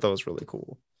 I thought that was really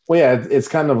cool. Well, yeah, it's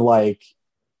kind of like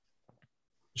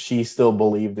she still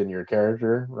believed in your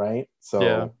character, right? Yeah.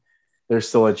 So there's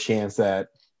still a chance that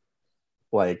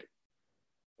like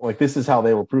this is how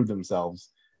they will prove themselves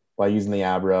by using the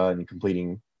Abra and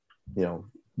completing, the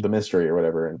mystery or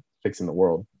whatever and fixing the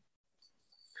world.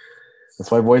 That's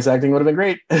why voice acting would have been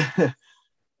great.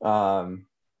 um,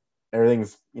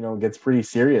 Everything's gets pretty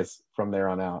serious from there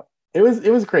on out. It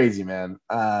was crazy, man.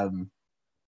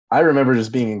 I remember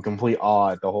just being in complete awe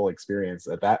at the whole experience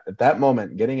at that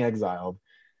moment, getting exiled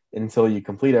until you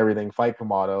complete everything, fight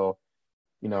Komodo,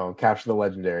 capture the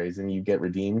legendaries, and you get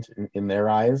redeemed in their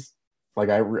eyes. Like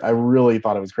I really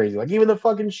thought it was crazy. Like even the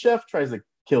fucking chef tries to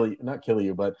kill you, not kill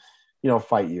you, but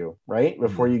fight you right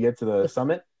before you get to the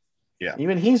summit. Yeah.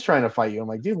 Even he's trying to fight you. I'm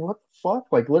like, dude, what the fuck?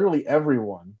 Like literally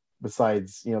everyone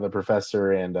besides the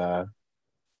professor and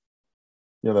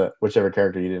the whichever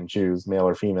character you didn't choose, male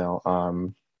or female.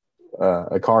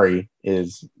 Akari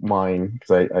is mine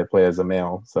because I play as a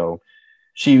male. So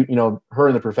she, her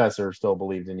and the professor still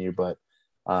believed in you, but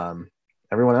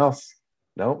everyone else,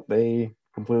 no, they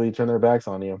completely turn their backs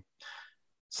on you.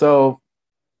 So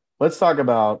let's talk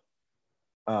about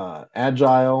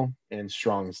agile and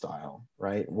strong style,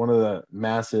 right? One of the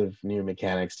massive new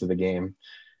mechanics to the game.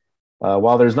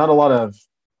 While there's not a lot of,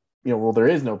 there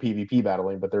is no PvP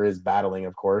battling, but there is battling,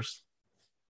 of course.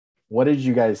 What did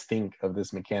you guys think of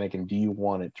this mechanic, and do you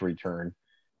want it to return?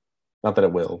 Not that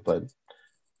it will, but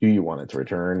do you want it to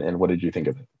return, and what did you think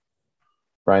of it,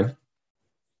 Brian?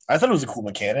 I thought it was a cool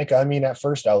mechanic. I mean, at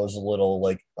first I was a little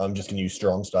like, I'm just going to use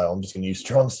strong style. I'm just going to use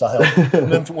strong style.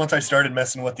 And then once I started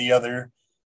messing with the other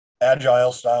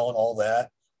agile style and all that,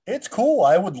 it's cool.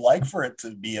 I would like for it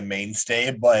to be a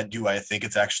mainstay, but do I think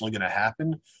it's actually going to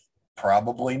happen?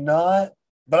 Probably not.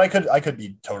 But I could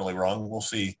be totally wrong. We'll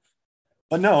see.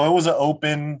 But no, it was an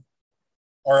open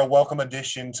or a welcome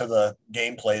addition to the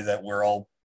gameplay that we're all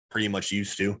pretty much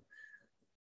used to.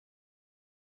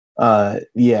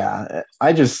 Yeah, I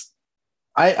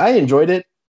enjoyed it.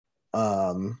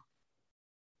 I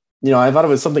thought it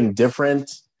was something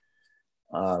different.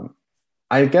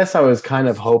 I guess I was kind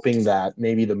of hoping that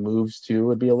maybe the moves too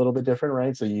would be a little bit different,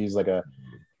 right? So you use like a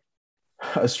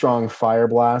strong fire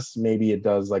blast. Maybe it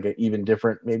does like an even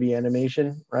different maybe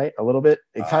animation, right? A little bit.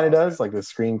 It kind of does. Like the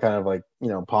screen kind of like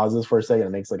pauses for a second.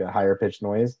 It makes like a higher pitched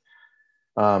noise.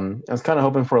 I was kind of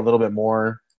hoping for a little bit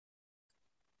more.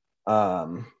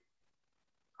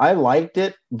 I liked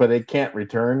it, but it can't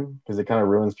return because it kind of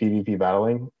ruins PvP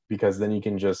battling, because then you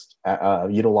can just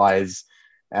utilize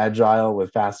Agile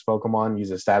with fast Pokemon,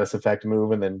 use a status effect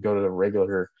move, and then go to the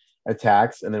regular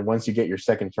attacks. And then once you get your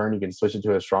second turn, you can switch it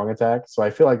to a strong attack. So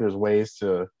I feel like there's ways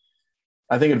to –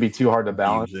 I think it'd be too hard to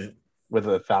balance with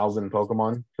 1,000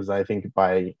 Pokemon, because I think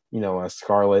by, a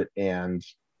Scarlet and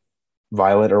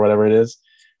Violet or whatever it is,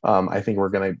 I think we're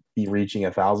going to be reaching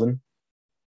 1,000.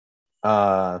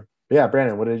 Yeah,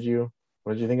 Brandon, what did you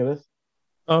think of this?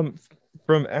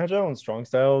 From Agile and Strong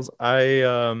Styles, I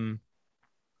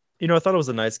thought it was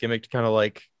a nice gimmick to kind of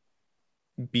like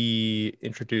be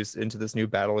introduced into this new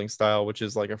battling style, which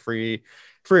is like a free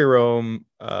roam.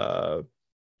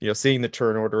 Seeing the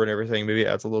turn order and everything maybe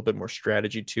adds a little bit more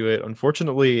strategy to it.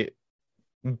 Unfortunately,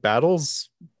 battles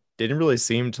didn't really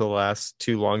seem to last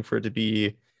too long for it to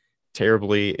be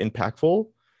terribly impactful.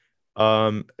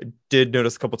 Did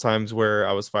notice a couple times where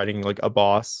I was fighting like a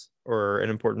boss or an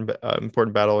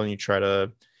important battle, and you try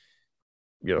to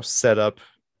set up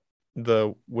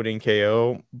the winning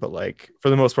KO, but like for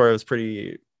the most part it was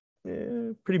pretty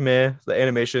meh. The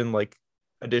animation like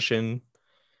addition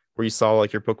where you saw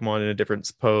like your Pokemon in a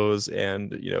different pose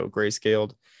and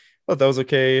grayscaled, I thought that was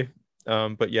okay.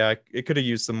 But yeah, it could have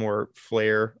used some more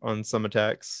flair on some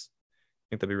attacks. I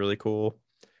think that'd be really cool.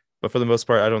 But for the most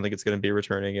part, I don't think it's going to be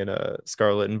returning in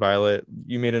Scarlet and Violet.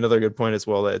 You made another good point as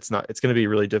well, that it's going to be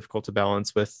really difficult to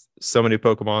balance with so many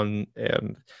Pokemon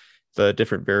and the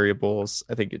different variables.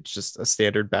 I think it's just a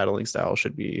standard battling style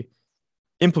should be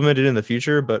implemented in the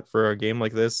future. But for a game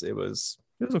like this, it was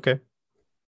okay.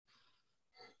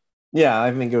 Yeah,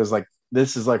 I think it was like,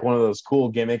 this is like one of those cool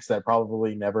gimmicks that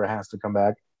probably never has to come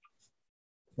back.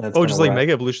 That's just like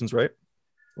Mega Evolutions, right?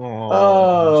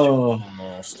 Oh,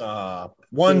 stop.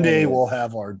 One day we'll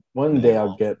have our... One day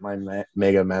I'll get my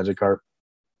Mega Magikarp.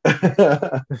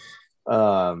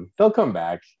 They'll come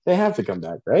back. They have to come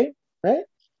back, right? I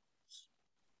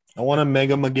want a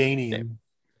Mega Meganium.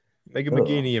 Mega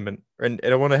Meganium, and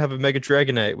I want to have a Mega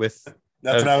Dragonite with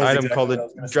an item called a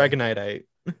Dragonite.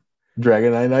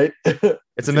 Dragonite.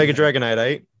 It's a Mega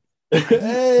Dragonite.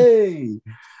 Hey.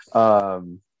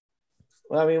 Well,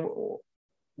 I mean,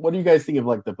 what do you guys think of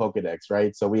like the Pokedex,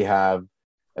 right? So we have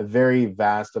a very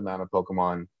vast amount of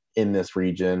Pokemon in this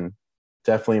region,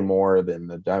 definitely more than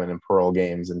the Diamond and Pearl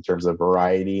games in terms of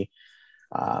variety.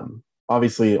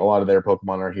 Obviously, a lot of their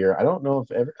Pokemon are here. I don't know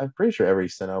if I'm pretty sure every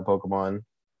Sinnoh Pokemon.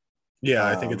 Yeah,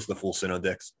 I think it's the full Sinnoh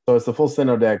Dex. So it's the full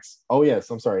Sinnoh Dex. Oh, yes,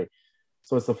 I'm sorry.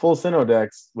 So it's the full Sinnoh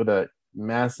Dex with a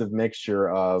massive mixture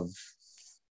of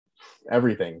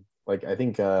everything. Like, I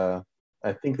think the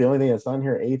only thing that's on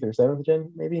here, 8th or 7th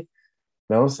gen, maybe?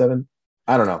 No, 7th?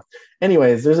 I don't know.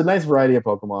 Anyways, there's a nice variety of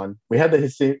Pokemon. We had the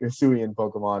Hisuian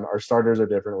Pokemon. Our starters are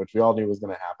different, which we all knew was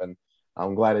going to happen.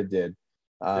 I'm glad it did.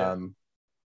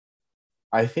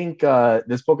 I think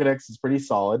this Pokedex is pretty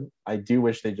solid. I do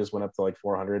wish they just went up to like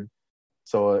 400.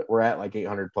 So we're at like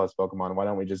 800 plus Pokemon. Why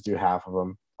don't we just do half of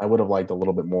them? I would have liked a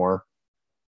little bit more.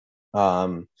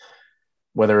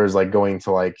 Whether it's like going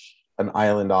to like an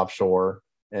island offshore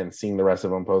and seeing the rest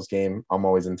of them post game, I'm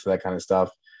always into that kind of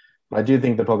stuff. But I do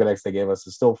think the Pokedex they gave us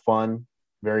is still fun,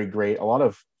 very great. A lot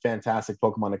of fantastic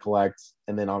Pokemon to collect.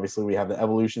 And then obviously we have the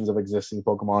evolutions of existing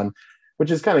Pokemon,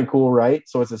 which is kind of cool, right?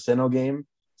 So it's a Sinnoh game.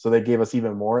 So they gave us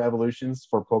even more evolutions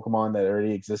for Pokemon that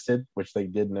already existed, which they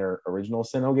did in their original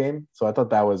Sinnoh game. So I thought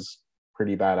that was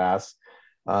pretty badass.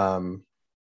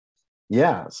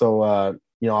 Yeah, so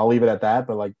I'll leave it at that.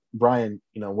 But like, Brian,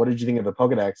 what did you think of the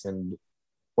Pokedex, and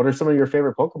what are some of your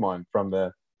favorite Pokemon from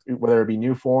whether it be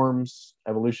new forms,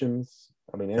 evolutions?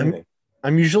 I mean, anything.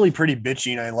 I'm usually pretty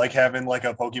bitchy, and I like having like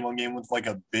a Pokemon game with like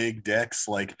a big dex.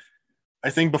 Like, I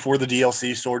think before the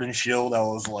DLC Sword and Shield, I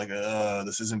was like,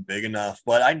 this isn't big enough.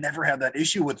 But I never had that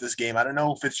issue with this game. I don't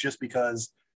know if it's just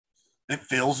because it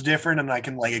feels different and I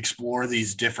can like explore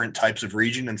these different types of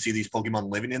region and see these Pokemon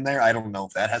living in there. I don't know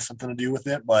if that has something to do with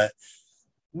it, but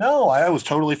no, I was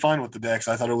totally fine with the dex.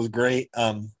 I thought it was great.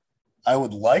 I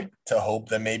would like to hope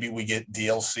that maybe we get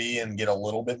DLC and get a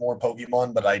little bit more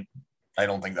Pokemon, but I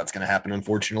don't think that's going to happen,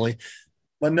 unfortunately.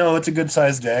 But no, it's a good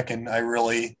sized deck, and I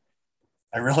really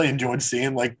enjoyed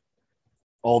seeing like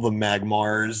all the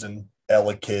Magmars and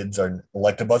Elekkids and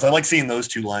Electabuzz. I like seeing those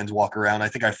two lines walk around. I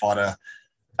think I fought a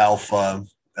alpha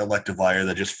Electivire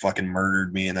that just fucking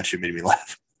murdered me, and that shit made me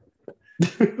laugh.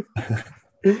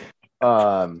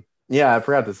 Yeah, I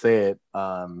forgot to say it.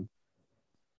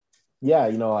 Yeah,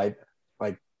 I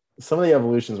like some of the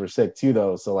evolutions were sick too,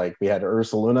 though. So like we had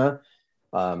Ursaluna.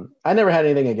 I never had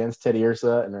anything against Teddy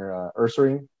Ursa and her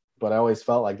Ursaring, but I always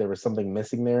felt like there was something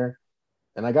missing there.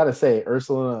 And I gotta say,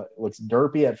 Ursaluna looks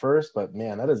derpy at first, but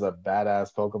man, that is a badass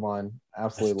Pokemon.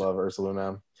 Absolutely love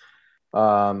Ursaluna.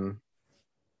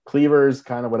 Cleaver's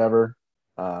kind of whatever.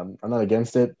 I'm not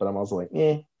against it, but I'm also like,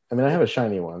 I mean, I have a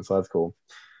shiny one, so that's cool.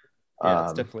 Yeah,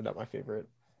 it's definitely not my favorite.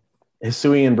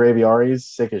 Hisuian Braviaries,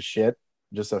 sick as shit.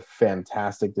 Just a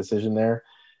fantastic decision there.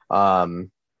 And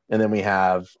then we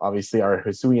have obviously our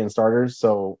Hisuian starters.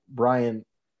 So Brian,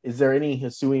 is there any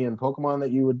Hisuian Pokemon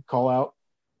that you would call out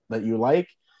that you like?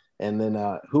 And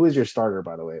then who is your starter,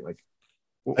 by the way? Like,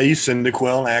 I use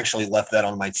Cyndaquil, and I actually left that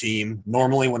on my team.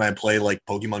 Normally, when I play like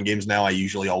Pokemon games now, I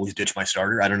usually always ditch my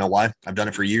starter. I don't know why. I've done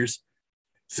it for years,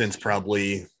 since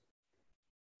probably,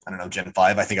 I don't know, Gen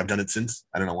 5. I think I've done it since.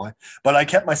 I don't know why. But I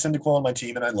kept my Cyndaquil on my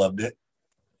team, and I loved it.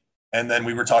 And then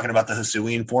we were talking about the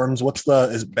Hisuian forms.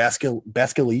 Is it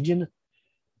Basculegion?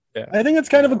 Yeah. I think it's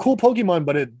kind of a cool Pokemon,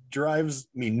 but it drives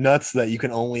me nuts that you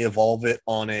can only evolve it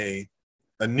on a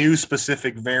new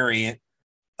specific variant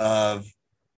of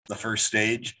the first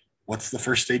stage. What's the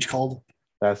first stage called?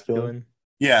 Basculin.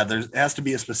 Yeah, there has to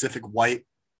be a specific white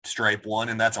stripe one,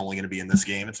 and that's only going to be in this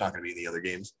game. It's not going to be in the other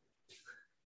games.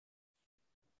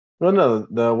 Well, no,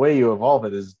 the way you evolve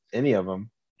it is any of them.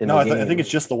 I think it's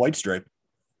just the white stripe.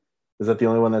 Is that the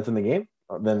only one that's in the game?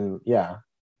 Then, yeah.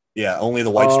 Yeah, only the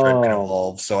white stripe can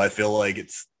evolve. So I feel like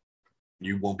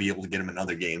you won't be able to get them in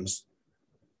other games.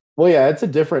 Well, yeah, it's a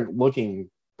different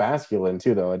looking Basculin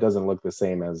too, though. It doesn't look the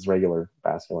same as regular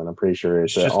Basculin. I'm pretty sure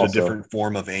it's just a different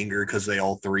form of anger because they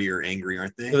all three are angry,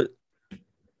 aren't they?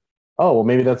 Oh, well,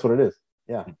 maybe that's what it is.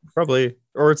 Yeah, probably,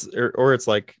 or it's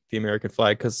like the American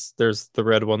flag because there's the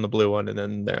red one, the blue one, and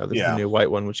then there's the new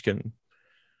white one, which can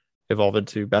evolve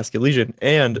into Basculegion,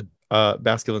 and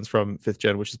Basculin's from 5th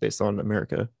gen, which is based on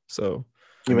America. So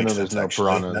even though there's no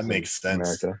piranhas, that makes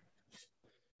sense. America.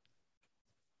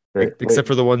 Except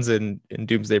for the ones in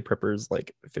Doomsday Preppers,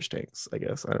 like fish tanks, I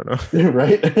guess. I don't know.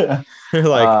 Right?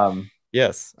 Like,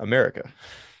 yes, America.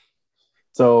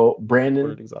 So,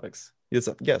 Brandon. Exotics.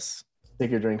 Yes.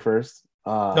 Take your drink first.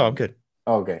 No, I'm good.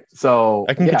 Okay. So,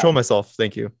 I can control myself.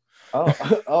 Thank you.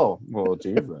 Oh, well,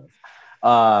 Jesus.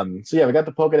 So, yeah, we got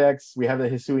the Pokedex. We have the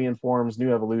Hisuian forms,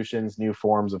 new evolutions, new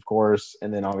forms, of course,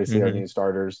 and then obviously our new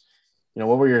starters.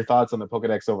 What were your thoughts on the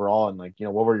Pokedex overall? And, like,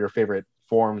 what were your favorite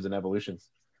forms and evolutions?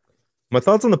 My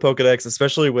thoughts on the Pokedex,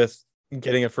 especially with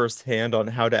getting a first hand on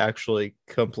how to actually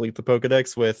complete the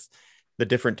Pokedex with the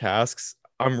different tasks,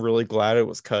 I'm really glad it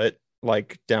was cut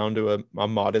like down to a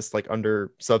modest, like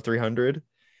under sub 300.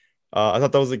 I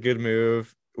thought that was a good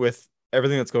move with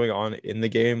everything that's going on in the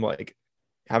game. Like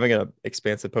having an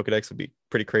expansive Pokedex would be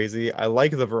pretty crazy. I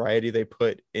like the variety they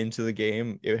put into the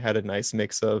game. It had a nice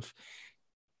mix of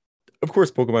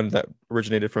course, Pokemon that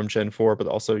originated from Gen 4, but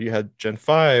also you had Gen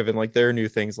 5 and like there are new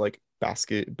things like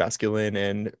Basculin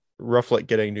and Rufflet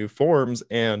getting new forms,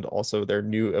 and also their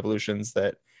new evolutions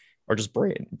that are just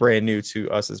brand new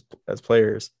to us as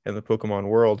players in the Pokemon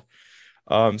world.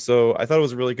 So I thought it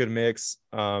was a really good mix.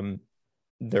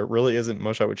 There really isn't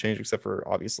much I would change except for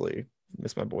obviously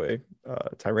miss my boy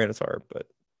Tyranitar, but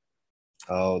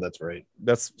that's right.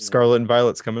 That's Scarlet and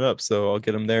Violet's coming up, so I'll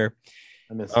get them there.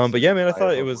 But yeah, man, I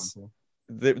thought it was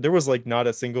there was like not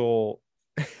a single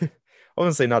I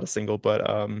wouldn't say not a single, but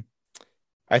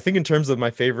I think in terms of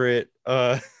my favorite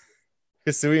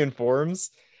Hisuian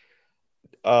forms,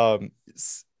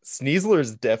 Sneasler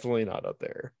is definitely not up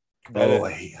there.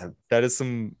 That's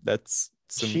some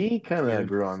she kind of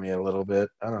grew on me a little bit.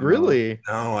 I don't really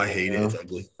know. No, I hate it. It's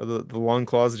ugly. The long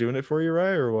claws doing it for you,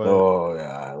 right? Or what? Oh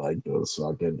yeah, I like those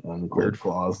fucking weird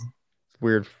claws.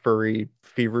 Weird furry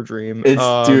fever dream.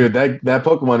 It's dude, that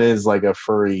Pokemon is like a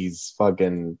furry's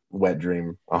fucking wet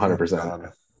dream,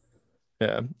 100%.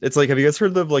 Yeah, it's like, have you guys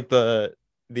heard of like the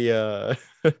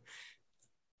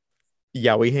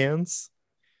yaoi hands?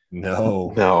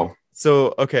 No. No.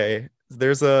 So okay,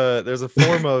 there's a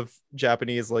form of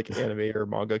Japanese like anime or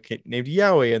manga named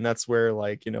yaoi, and that's where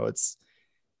like it's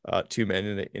two men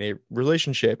in a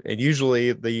relationship, and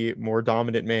usually the more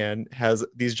dominant man has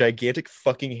these gigantic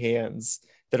fucking hands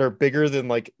that are bigger than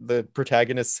like the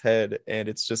protagonist's head, and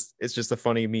it's just a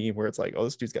funny meme where it's like, oh,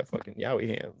 this dude's got fucking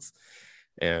yaoi hands,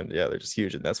 and yeah, they're just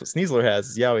huge, and that's what Sneasler has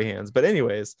is yaoi hands. But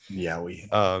anyways,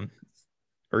 Yaoi.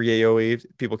 or yaoi,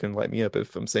 people can light me up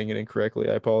if I'm saying it incorrectly.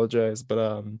 I apologize, but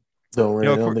Don't worry.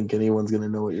 you know, I don't think anyone's gonna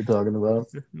know what you're talking about.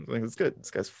 like it's good.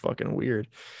 This guy's fucking weird.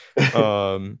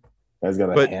 Um, Guy's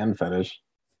got a but hand fetish.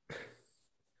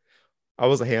 I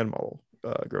was a hand model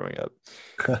growing up.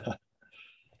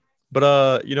 But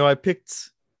I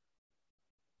picked.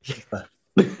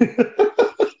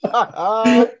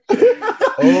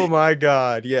 Oh my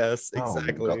god! Yes,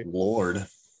 exactly. Oh, Lord. I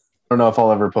don't know if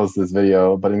I'll ever post this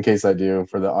video, but in case I do,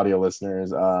 for the audio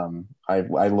listeners,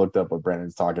 I looked up what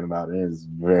Brandon's talking about. It is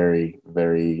very,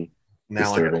 very Now I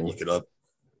gotta disturbing. look it up.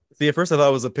 See, at first I thought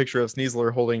it was a picture of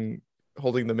Sneasler holding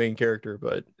the main character,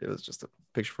 but it was just a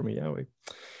picture from a yaoi.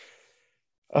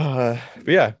 But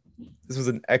yeah, this was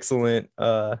an excellent.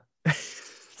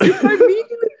 See what I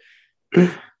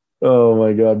mean? Oh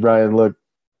my god, Brian, look.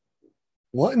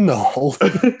 What in the whole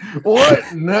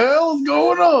What in the hell's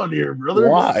going on here, brother?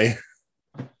 Why?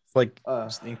 It's like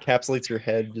just encapsulates your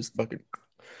head, just fucking.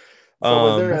 So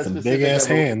was there a Some specific big ass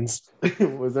hands.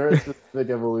 Was there a specific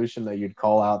evolution that you'd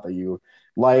call out that you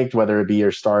liked, whether it be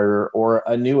your starter or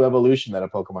a new evolution that a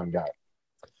Pokemon got?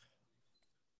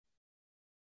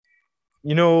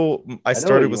 I know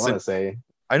started what with you want to say.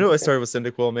 I know I started with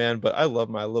Cyndaquil, man, but I love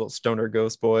my little stoner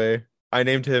ghost boy. I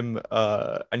named him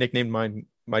I nicknamed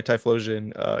my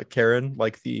Typhlosion Karen,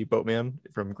 like the boatman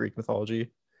from Greek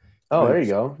mythology. Oh, who- there you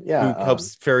go. Yeah, Who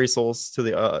helps fairy souls to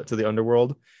the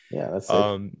underworld. yeah, that's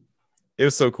sick. It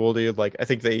was so cool, dude. Like I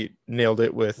think they nailed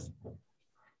it with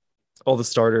all the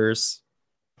starters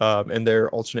and their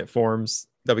alternate forms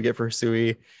that we get for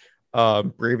Hisui.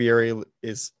 Braviary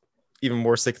is even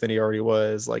more sick than he already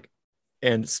was. Like,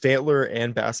 and Stantler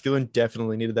and Basculin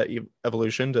definitely needed that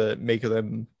evolution to make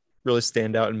them really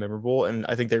stand out and memorable. And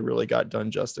I think they really got done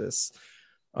justice.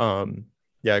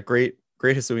 Yeah, great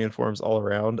Hisuian forms all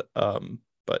around.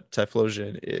 But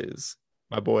Typhlosion is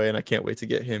my boy, and I can't wait to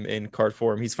get him in card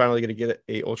form. He's finally going to get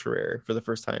a ultra rare for the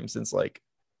first time since like,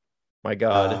 my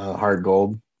God, Hard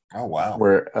Gold, Oh wow.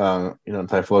 where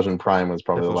Typhlosion Prime was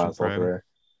probably the Typhlosion last ultra Prime. rare.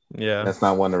 Yeah, That's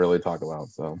not one to really talk about.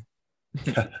 So,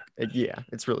 yeah,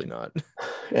 it's really not.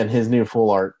 and his new full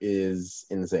art is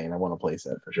insane. I want to place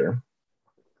it for sure.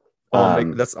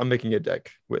 I'm making a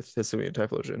deck with Hisui and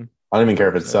Typhlosion. I don't even care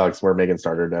if it 100%. sucks. We're making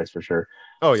starter decks for sure.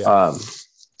 Oh yeah.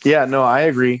 Yeah, no, I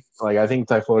agree. Like, I think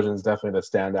Typhlosion is definitely the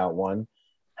standout one.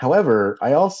 However,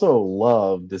 I also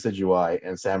love Decidueye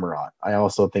and Samurott. I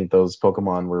also think those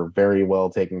Pokemon were very well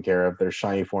taken care of. Their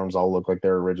shiny forms all look like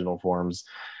their original forms.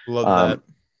 Love that.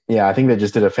 Yeah, I think they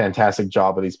just did a fantastic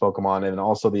job with these Pokemon, and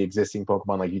also the existing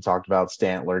Pokemon, like you talked about,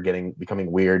 Stantler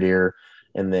becoming Weird Ear,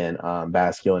 and then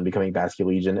Basculin becoming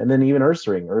Basculegion, and then even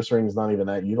Ursaring. Ursaring is not even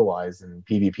that utilized in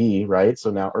PvP, right?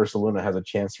 So now Ursaluna has a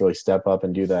chance to really step up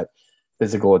and do that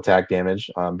physical attack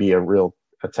damage, be a real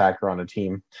attacker on a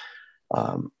team.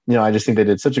 I just think they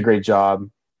did such a great job.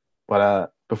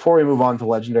 But before we move on to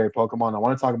legendary Pokemon, I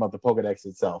want to talk about the Pokedex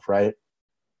itself, right?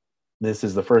 This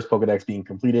is the first Pokedex being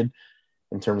completed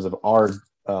in terms of our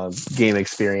game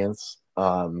experience.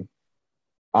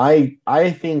 I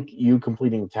think you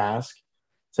completing task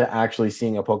to actually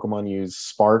seeing a Pokemon use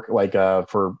Spark, like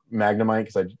for Magnemite,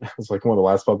 because it's like one of the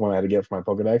last Pokemon I had to get for my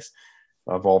Pokedex,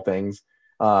 of all things.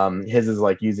 His is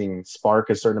like using Spark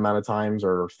a certain amount of times,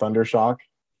 or Thundershock.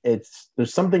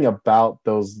 There's something about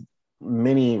those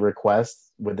mini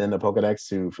requests within the Pokedex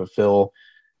to fulfill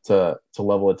to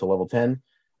level it to level 10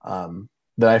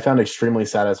 that I found extremely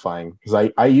satisfying,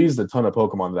 because I used a ton of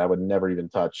Pokemon that I would never even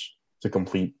touch to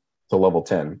complete to level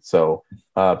 10. So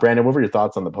Brandon, what were your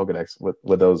thoughts on the Pokedex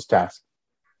with those tasks?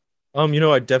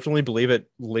 I definitely believe it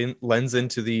lends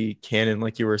into the canon,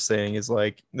 like you were saying, is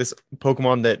like this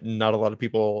Pokemon that not a lot of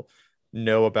people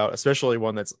know about, especially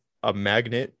one that's a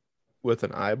magnet with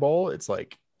an eyeball. It's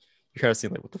like you're kind of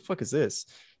seeing like, what the fuck is this?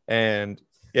 And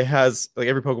it has like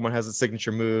every Pokemon has its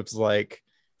signature moves. Like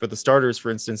for the starters,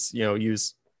 for instance,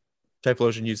 use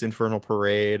Typhlosion, use Infernal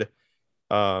Parade,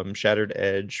 Shattered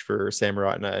Edge for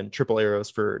Samurott, and Triple Arrows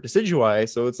for Decidueye.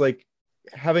 So it's like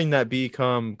having that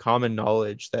become common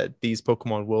knowledge that these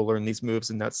Pokemon will learn these moves,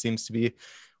 and that seems to be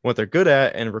what they're good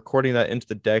at. And recording that into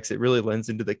the decks, it really lends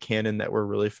into the canon that we're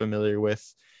really familiar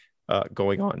with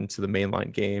going on into the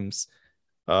mainline games.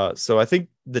 So I think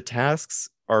the tasks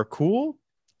are cool,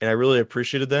 and I really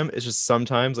appreciated them. It's just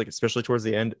sometimes, like especially towards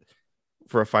the end,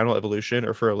 for a final evolution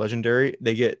or for a legendary,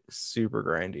 they get super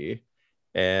grindy,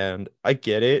 and I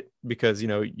get it because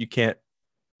you can't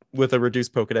with a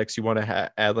reduced Pokedex, you want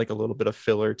to add like a little bit of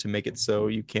filler to make it so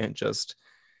you can't just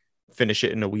finish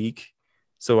it in a week.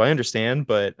 So I understand,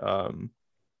 but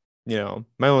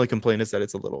my only complaint is that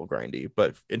it's a little grindy.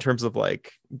 But in terms of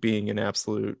like being an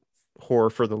absolute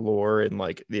whore for the lore and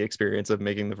like the experience of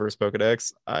making the first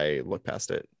Pokedex, I look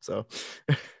past it. So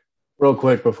Real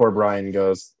quick before Brian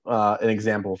goes, an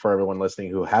example for everyone listening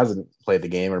who hasn't played the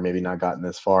game or maybe not gotten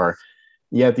this far.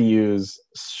 You have to use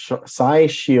Psy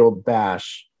Shield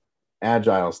Bash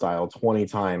Agile style 20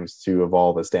 times to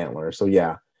evolve a Stantler. So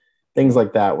yeah, things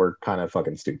like that were kind of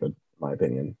fucking stupid, in my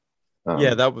opinion.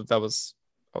 Yeah, that was I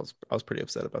was pretty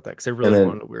upset about that because I really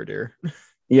wanted a Weirdeer.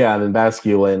 Yeah, and then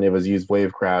Basculin, it was use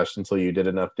Wave Crash until you did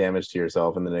enough damage to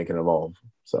yourself, and then it can evolve.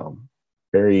 So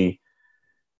very.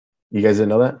 You guys didn't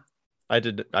know that? I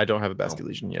don't have a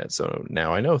Basculegion yet, so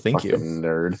now I know. Thank you,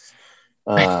 nerd.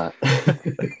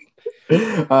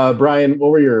 Brian,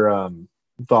 what were your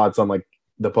thoughts on like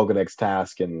the Pokedex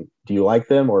task, and do you like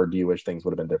them, or do you wish things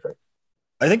would have been different?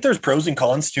 I think there's pros and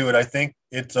cons to it. I think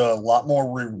it's a lot more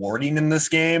rewarding in this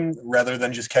game rather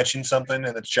than just catching something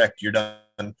and it's checked, you're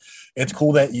done. It's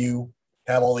cool that you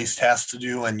have all these tasks to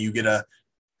do and you get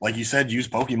like you said, use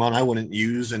Pokemon I wouldn't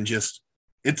use, and just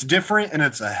it's different and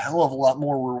it's a hell of a lot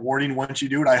more rewarding once you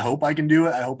do it. I hope I can do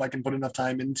it. I hope I can put enough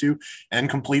time into and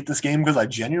complete this game because I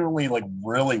genuinely like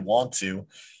really want to.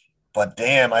 But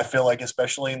damn, I feel like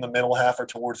especially in the middle half or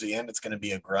towards the end, it's going to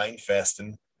be a grind fest.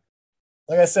 And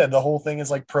like I said, the whole thing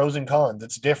is like pros and cons.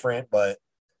 It's different, but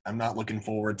I'm not looking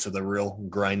forward to the real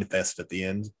grind fest at the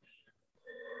end.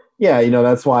 Yeah,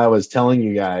 that's why I was telling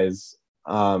you guys,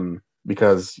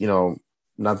 because,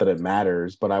 not that it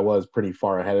matters, but I was pretty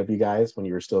far ahead of you guys when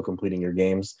you were still completing your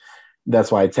games.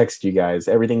 That's why I texted you guys.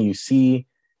 Everything you see,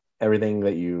 everything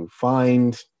that you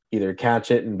find, either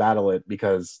catch it and battle it,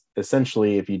 because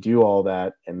essentially if you do all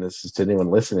that, and this is to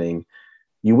anyone listening,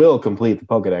 you will complete the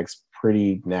Pokedex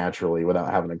pretty naturally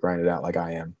without having to grind it out like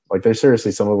I am. Like there's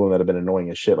seriously some of them that have been annoying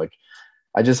as shit. Like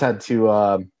I just had to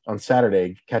on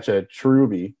Saturday catch a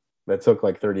Cherubi that took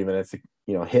like 30 minutes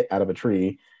to hit out of a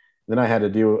tree. Then I had to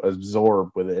do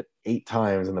absorb with it 8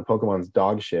 times, and the Pokemon's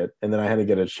dog shit. And then I had to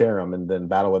get a Cherum and then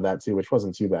battle with that too, which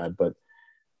wasn't too bad. But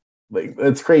like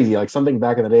it's crazy. Like something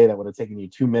back in the day that would have taken you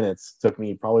 2 minutes took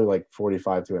me probably like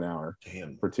 45 to an hour.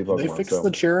 Damn. For 2 Pokemon. They fixed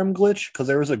the Cherum glitch because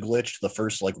there was a glitch the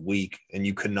first like week and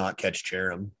you could not catch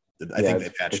Cherum. I think they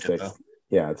patched it though.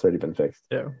 Yeah, it's already been fixed.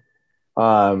 Yeah.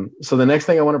 So the next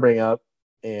thing I want to bring up,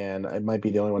 and I might be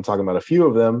the only one talking about a few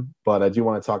of them, but I do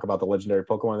want to talk about the legendary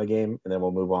Pokemon in the game, and then we'll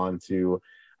move on to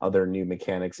other new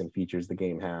mechanics and features the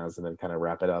game has, and then kind of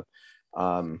wrap it up.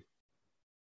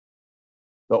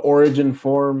 The origin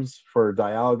forms for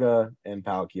Dialga and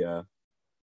Palkia.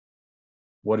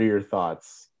 What are your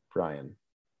thoughts, Brian?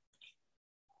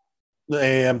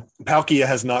 Palkia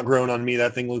has not grown on me.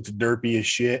 That thing looks derpy as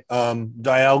shit.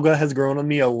 Dialga has grown on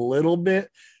me a little bit,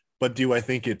 but do I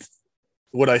think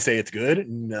would I say it's good?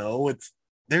 No,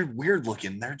 they're weird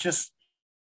looking. They're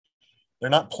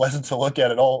not pleasant to look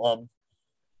at all.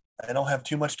 I don't have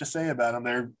too much to say about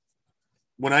them.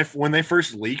 When they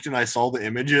first leaked and I saw the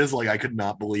images, like I could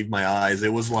not believe my eyes.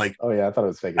 It was like, oh yeah, I thought it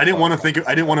was fake. I didn't want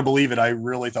to believe it. I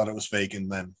really thought it was fake,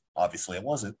 and then obviously it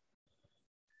wasn't.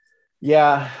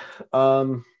 Yeah, it's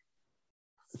a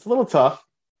little tough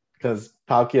because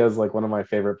Palkia is like one of my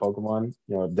favorite Pokemon.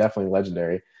 Definitely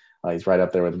legendary. He's right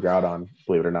up there with Groudon,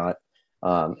 believe it or not.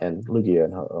 And Lugia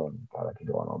and God, I could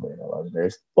go on all day about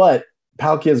legendaries. But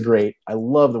Palkia is great. I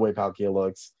love the way Palkia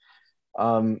looks.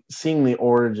 Seeing the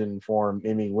origin form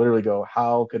made me literally go,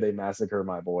 how could they massacre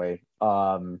my boy?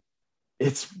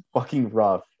 It's fucking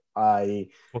rough.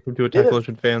 Welcome to Attack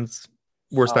Legend fans.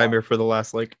 Worst nightmare for the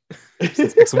last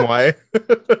since X and Y.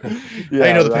 Yeah,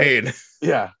 I know the pain.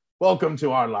 Yeah. Welcome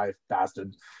to our life,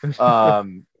 bastard.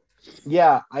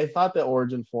 Yeah, I thought the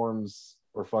origin forms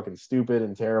were fucking stupid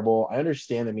and terrible. I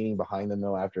understand the meaning behind them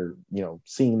though after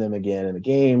seeing them again in the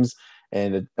games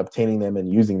and obtaining them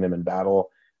and using them in battle.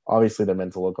 Obviously, they're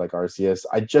meant to look like Arceus.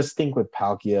 I just think with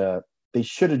Palkia, they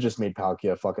should have just made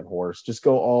Palkia a fucking horse. Just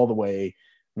go all the way,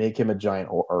 make him a giant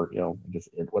or I guess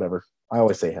whatever. I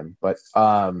always say him, but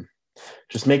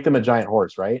just make them a giant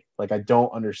horse, right? Like I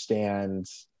don't understand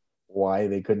why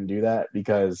they couldn't do that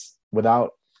because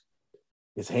without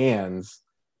his hands,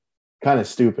 kind of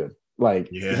stupid. Like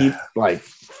he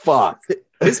fuck.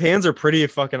 His hands are pretty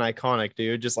fucking iconic,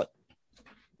 dude. Just like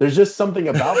there's just something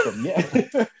about them.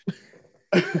 Yeah.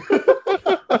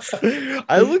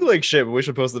 I look like shit, but we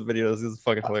should post the videos. This is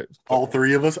fucking hilarious. All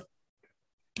three of us.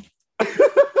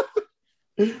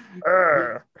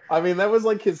 I mean, that was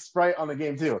like his sprite on the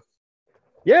game too.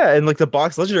 Yeah, and like the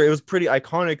box legendary, it was pretty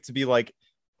iconic to be like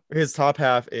his top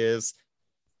half is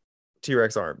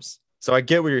T-Rex arms. So I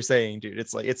get what you're saying, dude.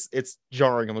 It's like it's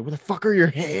jarring. I'm like, what the fuck are your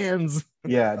hands?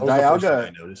 Yeah, That was the first thing I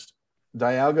Dialga. noticed.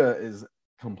 Dialga is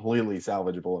completely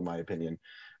salvageable in my opinion.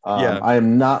 Yeah. I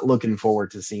am not looking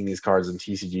forward to seeing these cards in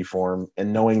TCG form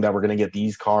and knowing that we're going to get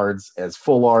these cards as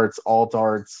full arts, alt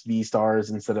arts, V stars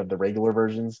instead of the regular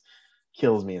versions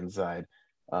kills me inside.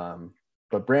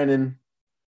 But Brandon,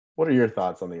 what are your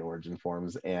thoughts on the origin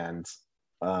forms? And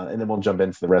then we'll jump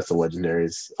into the rest of the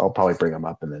legendaries. I'll probably bring them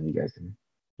up and then you guys can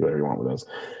do whatever you want with those.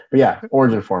 But yeah,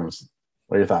 origin forms.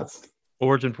 What are your thoughts?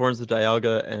 Origin forms of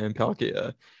Dialga and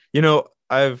Palkia. You know,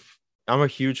 I'm a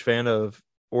huge fan of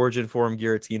Origin form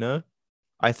Giratina.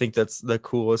 I think that's the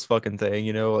coolest fucking thing,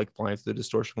 you know, like flying through the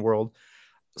distortion world.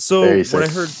 So Very when I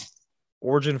sick. heard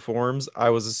origin forms, I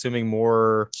was assuming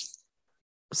more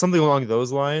something along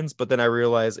those lines, but then I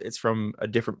realized it's from a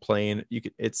different plane.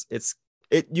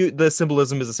 The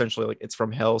symbolism is essentially like it's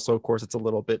from hell, so of course it's a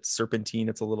little bit serpentine,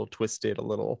 it's a little twisted, a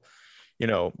little, you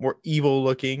know, more evil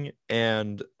looking,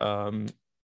 and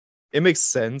it makes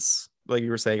sense, like you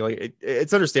were saying, like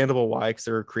it's understandable why, because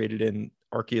they were created in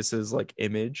Arceus's like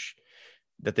image,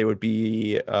 that they would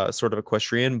be sort of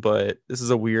equestrian, but this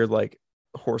is a weird like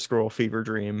horse girl fever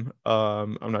dream.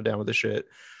 I'm not down with this shit.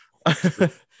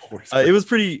 It was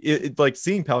pretty like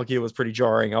seeing Palkia was pretty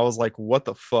jarring. I was like, what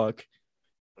the fuck?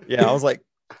 Yeah, I was like,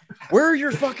 where are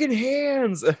your fucking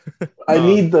hands? I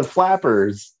need the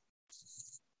flappers.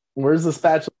 Where's the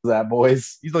spatulas at,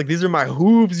 boys? He's like, these are my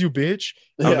hooves, you bitch.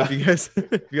 I don't know Yeah.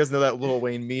 if you guys know that Lil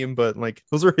Wayne meme, but like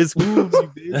those are his hooves,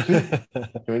 you bitch.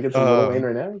 Can we get some Lil Wayne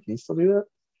right now? Can you still do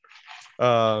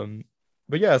that?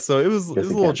 But yeah, so it was a Yes,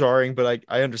 you little can. jarring, but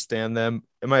I understand them.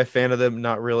 Am I a fan of them?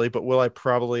 Not really, but will I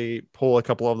probably pull a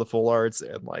couple of the full arts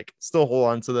and like still hold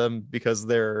on to them because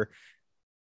they're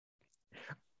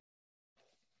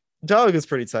Dialga's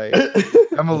pretty tight.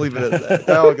 I'm gonna leave it at that.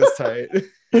 Dialga's tight.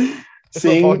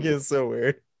 seeing is so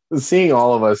weird. seeing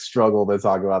all of us struggle to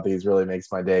talk about these really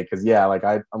makes my day, because yeah, like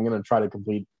I'm gonna try to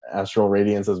complete Astral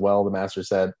Radiance as well, the master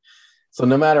said. So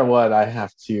no matter what, I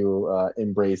have to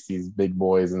embrace these big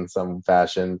boys in some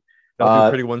fashion. That'll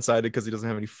be pretty one-sided because he doesn't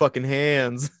have any fucking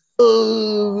hands.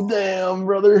 Oh damn,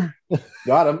 brother,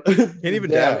 got him. Can't even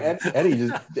dab.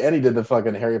 Eddie did the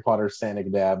fucking Harry Potter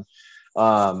Sanic dab.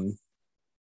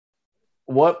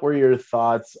 What were your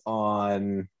thoughts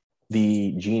on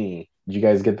the genie? Did you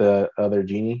guys get the other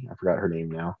genie? I forgot her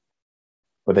name now,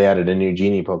 but they added a new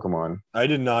genie Pokemon. I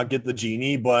did not get the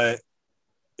genie, but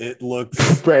it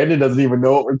looks. Brandon doesn't even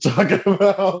know what we're talking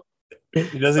about.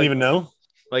 He doesn't even know.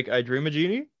 Like I Dream a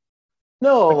Genie?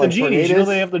 No, Like like the genies. You know Tornadus,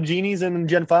 they have the genies in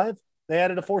Gen 5? They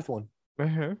added a fourth one.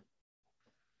 Uh-huh.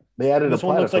 they added This a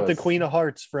one looks like the platypus. Queen of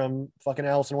Hearts from fucking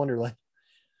Alice in Wonderland.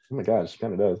 Oh my gosh, she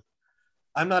kind of does.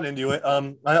 I'm not into it.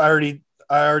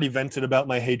 I already vented about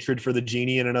my hatred for the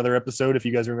genie in another episode, if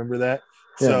you guys remember that.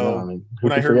 Yeah, So no, I mean, who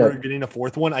when I could heard we forget? were getting a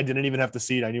fourth one, I didn't even have to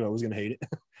see it. I knew I was gonna hate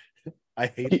it. I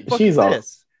hate it. She's Fuck all.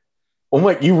 this. Oh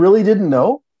my! You really didn't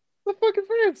know? The fuck is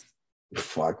this?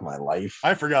 Fuck my life.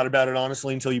 I forgot about it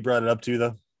honestly until you brought it up too,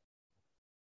 though.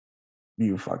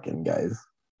 You fucking guys.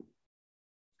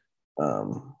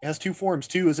 It has two forms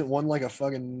too. Isn't one like a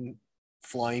fucking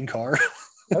flying car?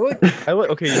 I like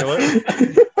okay, you know what?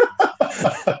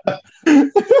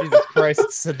 Jesus Christ,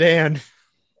 it's sedan.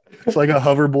 It's like a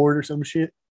hoverboard or some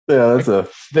shit. Yeah, that's a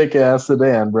thick ass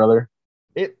sedan, brother.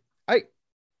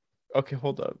 Okay,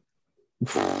 hold up. You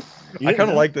I didn't kind of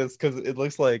know? like this because it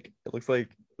looks like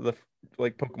the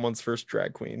like Pokemon's first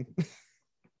drag queen.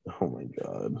 Oh my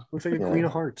god. Looks like a Yeah. Queen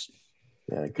of Hearts.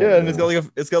 Yeah, Yeah, and it's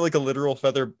got like a literal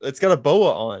feather. It's got a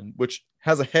boa on, which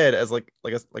has a head as like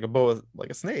a boa, like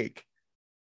a snake.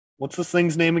 What's this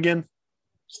thing's name again?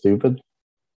 stupid.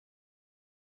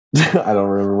 I don't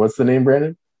remember. What's the name,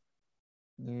 Brandon?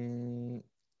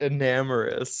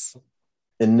 Enamorous.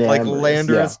 Enamorous, Like Landorus,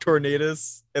 yeah.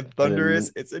 Tornadus, and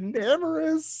Thunderous. It's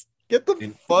Enamorous. Get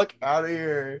the fuck out of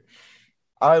here.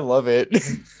 I love it.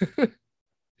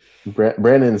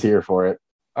 Brandon's here for it.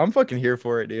 I'm fucking here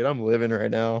for it, dude. I'm living right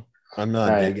now. I'm not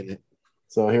All right. digging it.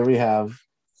 So here we have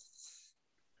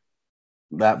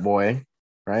that boy,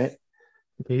 right?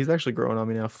 Okay, he's actually growing on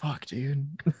me now. Fuck, dude.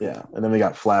 Yeah. And then we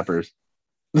got Flappers.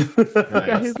 Look at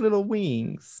Nice. his little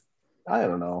wings. I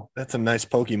don't know. That's a nice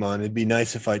Pokemon. It'd be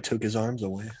nice if I took his arms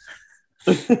away.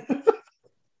 Yeah,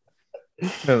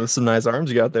 there's some nice arms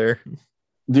you got there.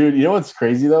 Dude, you know what's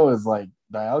crazy though is like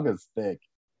Dialga's thick.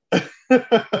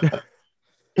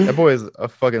 That boy is a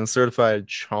fucking certified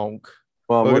chonk.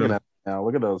 Well, I'm Look at looking him. at it now.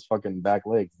 Look at those fucking back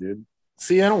legs, dude.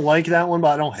 See, I don't like that one, but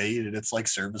I don't hate it. It's like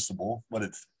serviceable, but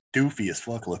it's doofy as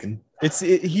fuck looking.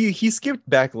 He skipped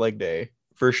back leg day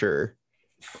for sure.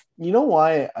 You know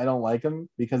why I don't like them?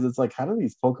 Because it's like, how do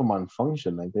these Pokemon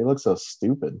function? Like, they look so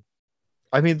stupid.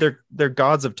 I mean, they're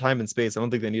gods of time and space. I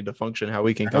don't think they need to function how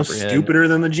we can No comprehend. stupider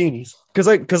than the genies.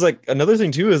 Because like another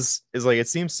thing too is like it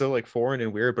seems so like foreign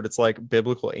and weird, but it's like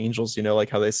biblical angels. You know, like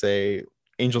how they say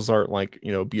angels aren't like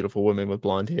beautiful women with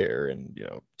blonde hair and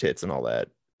tits and all that.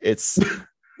 It's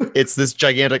it's this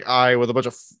gigantic eye with a bunch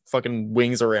of fucking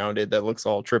wings around it that looks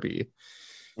all trippy.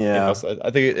 Yeah. So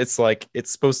I think it's like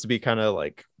it's supposed to be kind of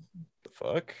like the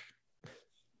fuck.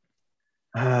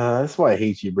 That's why I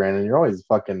hate you, Brandon. You're always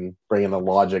fucking bringing the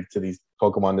logic to these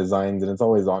Pokemon designs, and it's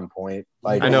always on point.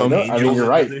 Like, I know. I mean, you're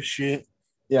right. This shit.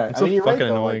 Yeah, It's I mean, so you're right. fucking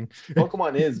Though. annoying. Like,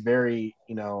 Pokemon is very,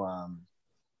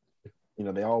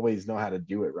 they always know how to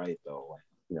do it right, though. Like,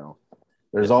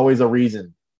 there's always a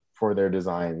reason for their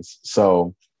designs.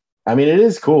 So, I mean, it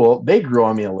is cool. They grew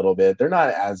on me a little bit. They're not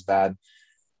as bad.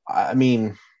 I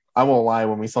mean, I won't lie.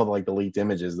 When we saw the leaked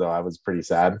images, though, I was pretty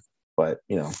sad. But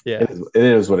Yeah. it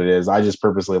is what it is. I just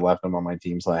purposely left them on my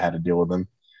team, so I had to deal with them.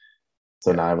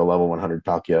 So now I have a level 100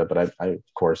 Palkia, but I of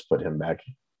course put him back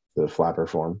to the flapper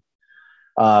form.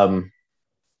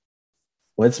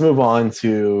 Let's move on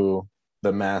to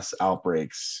the mass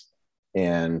outbreaks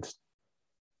and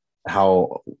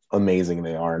how amazing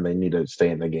they are, and they need to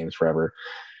stay in the games forever.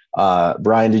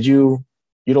 Brian, did you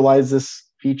utilize this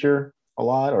feature a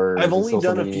lot, or I've is it only still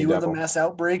done a something you few of the dabble? mass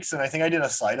outbreaks, and I think I did a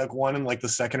Psyduck one, and like the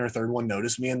second or third one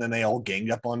noticed me, and then they all ganged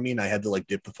up on me, and I had to like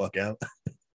dip the fuck out.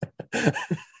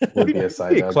 Would be a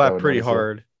side He duck, I clapped would pretty notice it.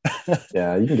 hard.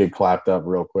 Yeah, you can get clapped up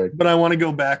real quick. But I want to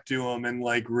go back to them and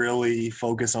like really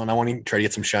focus on. I want to try to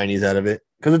get some shinies out of it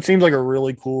because it seems like a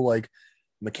really cool like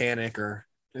mechanic, or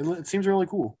it seems really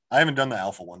cool. I haven't done the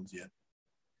alpha ones yet.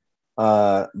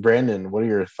 Brandon, what are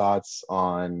your thoughts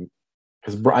on?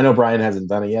 Because I know Brian hasn't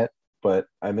done it yet, but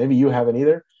maybe you haven't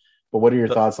either. But what are your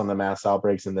thoughts on the mass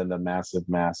outbreaks and then the massive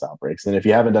mass outbreaks? And if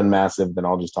you haven't done massive, then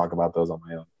I'll just talk about those on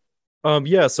my own.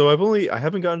 Yeah, so I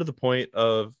haven't gotten to the point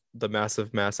of the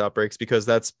massive mass outbreaks because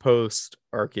that's post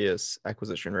Arceus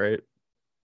acquisition, right?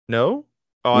 No?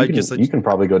 Oh, You can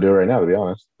probably go do it right now, to be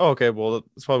honest. Oh, okay. Well,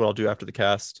 that's probably what I'll do after the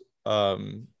cast.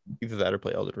 Either that or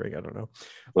play Elden Ring. I don't know.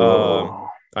 Oh.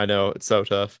 I know it's so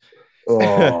tough.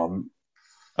 Oh.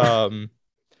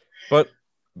 But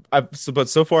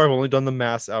so far I've only done the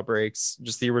mass outbreaks,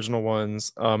 just the original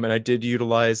ones. And I did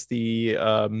utilize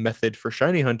the method for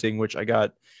shiny hunting, which I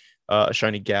got a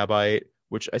shiny Gabite,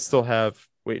 which I still have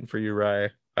waiting for you, Rye.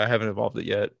 I haven't evolved it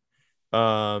yet.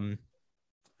 I'll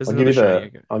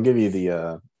give you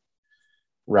the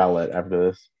Rowlet after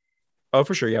this. Oh,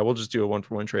 for sure. Yeah, we'll just do a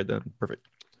 1-for-1 trade then. Perfect.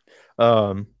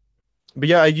 But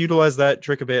yeah, I utilized that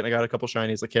trick a bit and I got a couple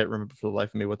shinies. I can't remember for the life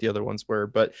of me what the other ones were,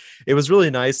 but it was really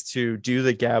nice to do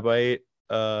the Gabite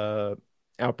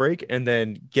outbreak and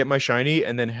then get my shiny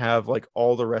and then have like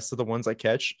all the rest of the ones I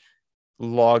catch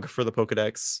log for the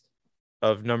Pokedex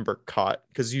of number caught,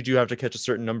 because you do have to catch a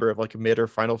certain number of like mid or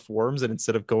final forms, and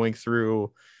instead of going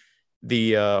through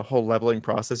the whole leveling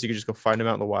process, you can just go find them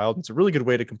out in the wild. It's a really good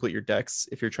way to complete your decks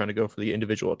if you're trying to go for the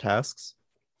individual tasks.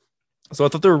 So I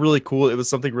thought they were really cool. It was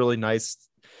something really nice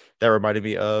that reminded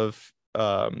me of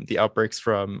the outbreaks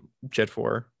from Gen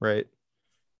 4, right?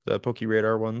 The Poke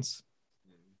Radar ones.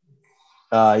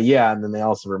 Yeah, and then they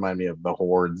also remind me of the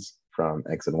hordes from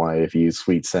X and Y. If you use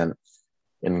Sweet Scent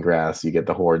in grass, you get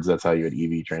the hordes. That's how you would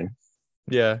EV train.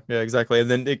 Yeah, exactly.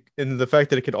 And then the fact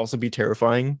that it could also be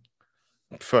terrifying.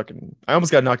 Fucking, I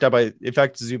almost got knocked out by. In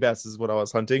fact, Zubats is what I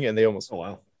was hunting, and they almost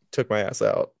took my ass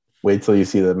out. Wait till you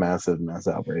see the mass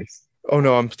outbreaks. Oh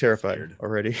no, I'm terrified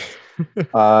already.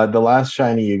 The last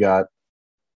shiny you got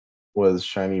was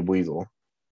shiny Weasel.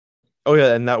 Oh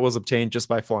yeah, and that was obtained just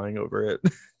by flying over it.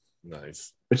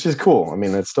 Nice. Which is cool. I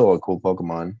mean, it's still a cool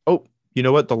Pokemon. Oh, you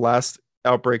know what? The last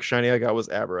outbreak shiny I got was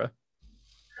Abra.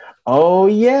 Oh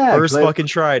yeah, First fucking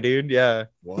try, dude. Yeah.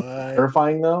 What?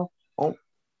 Terrifying though. Oh,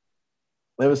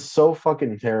 it was so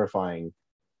fucking terrifying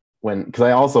because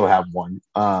I also have one.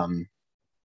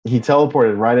 He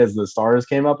teleported right as the stars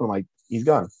came up. And I'm like, he's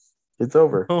gone. It's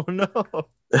over. Oh no.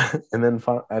 And then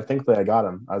I think that I got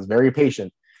him. I was very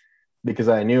patient because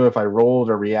I knew if I rolled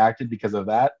or reacted because of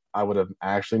that, I would have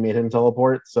actually made him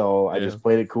teleport. So I just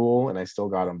played it cool and I still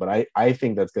got him. But I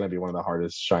think that's going to be one of the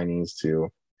hardest shinies to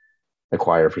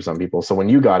acquire for some people. So when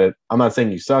you got it, I'm not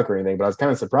saying you suck or anything, but I was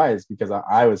kind of surprised because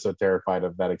I was so terrified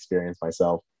of that experience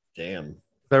myself. Damn.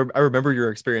 I remember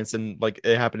your experience, and like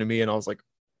it happened to me, and I was like,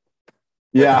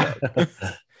 yeah.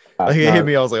 Like it no, hit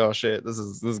me. I was like, oh shit, this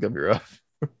is gonna be rough.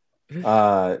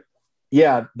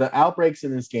 yeah, the outbreaks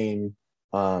in this game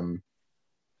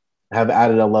have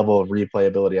added a level of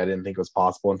replayability I didn't think was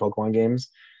possible in Pokemon games.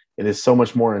 It is so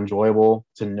much more enjoyable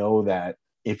to know that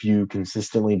if you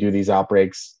consistently do these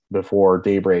outbreaks before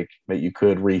daybreak, that you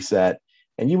could reset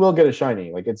and you will get a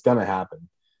shiny. Like it's gonna happen.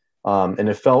 And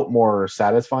it felt more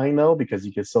satisfying though, because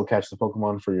you could still catch the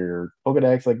Pokemon for your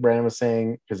Pokedex, like Brandon was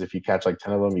saying, because if you catch like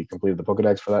 10 of them, you completed the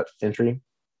Pokedex for that entry.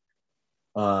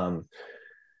 I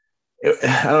don't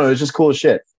know, it's just cool as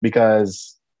shit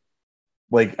because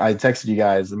like I texted you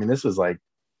guys. I mean, this was like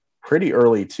pretty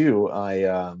early too.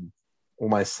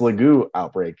 My Sliggoo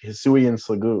outbreak, Hisui and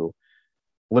Sliggoo,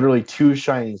 literally two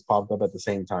shinies popped up at the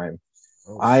same time.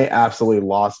 Oh, I absolutely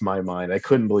lost my mind. I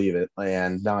couldn't believe it.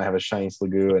 And now I have a shiny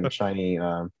Sliggoo and a shiny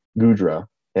Gudra.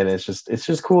 And it's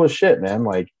just cool as shit, man.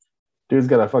 Like, dude's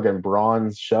got a fucking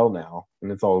bronze shell now,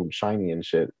 and it's all shiny and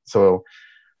shit. So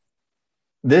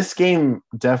this game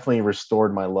definitely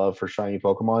restored my love for shiny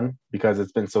Pokemon because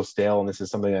it's been so stale, and this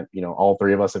is something that all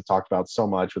three of us have talked about so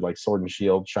much with like Sword and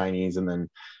Shield shinies, and then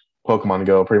Pokemon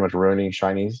Go pretty much ruining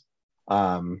shinies.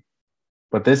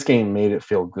 But this game made it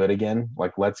feel good again,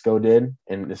 like Let's Go did.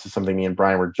 And this is something me and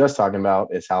Brian were just talking about: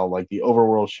 is how like the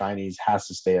overworld shinies has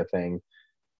to stay a thing.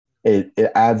 It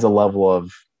adds a level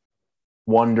of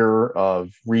wonder,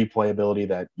 of replayability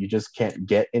that you just can't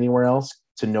get anywhere else.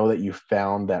 To know that you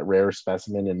found that rare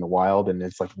specimen in the wild and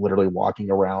it's like literally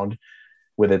walking around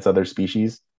with its other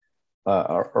species,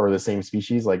 or the same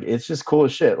species, like it's just cool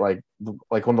as shit. Like one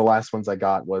of the last ones I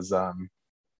got was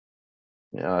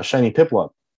shiny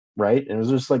Piplup, right? And it was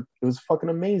just like it was fucking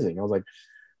amazing. I was like,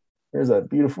 there's a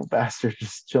beautiful bastard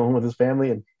just chilling with his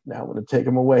family, and now I'm gonna take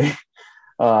him away.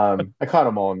 I caught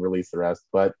them all and released the rest,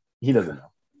 but he doesn't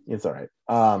know. It's all right.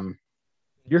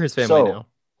 You're his family So now.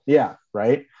 yeah,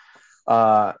 right.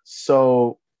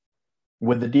 So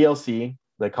with the DLC,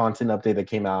 the content update that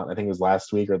came out, I think it was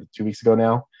last week or 2 weeks ago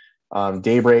now,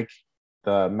 Daybreak,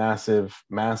 the massive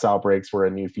mass outbreaks were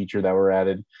a new feature that were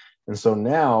added. And so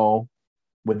now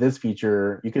with this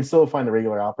feature, you can still find the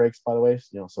regular outbreaks, by the way,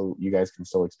 so you guys can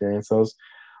still experience those.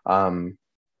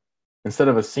 Instead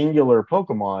of a singular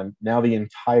Pokemon, now the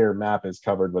entire map is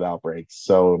covered with outbreaks.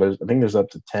 So I think there's up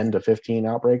to 10 to 15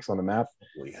 outbreaks on the map.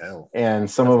 holy hell. And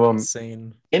some That's of them,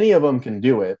 insane. any of them can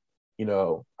do it. I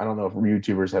don't know if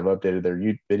YouTubers have updated their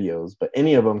videos, but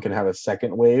any of them can have a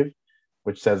second wave,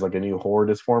 which says like a new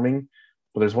horde is forming.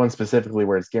 But there's one specifically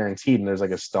where it's guaranteed, and there's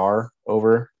like a star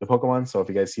over the Pokemon. So if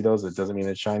you guys see those, it doesn't mean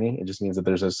it's shiny. It just means that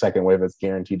there's a second wave that's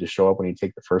guaranteed to show up when you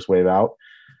take the first wave out.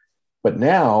 But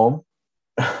now,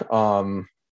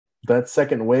 that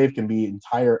second wave can be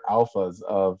entire alphas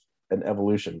of an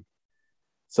evolution.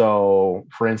 So,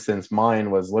 for instance,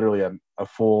 mine was literally a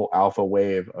full alpha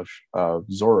wave of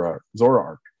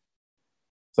Zoroark.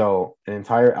 So, an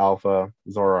entire alpha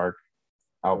Zoroark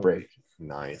outbreak.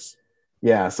 Nice.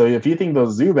 Yeah. So, if you think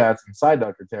those Zubats and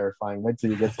Psyduck are terrifying, wait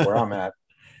till you get to where I'm at.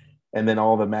 And then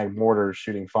all the Magmortars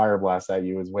shooting fire blasts at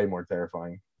you is way more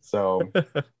terrifying. So,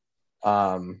 You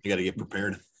got to get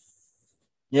prepared.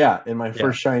 yeah. And my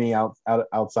first shiny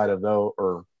outside of those,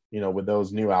 or with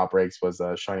those new outbreaks, was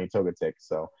a shiny Togetic.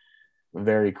 So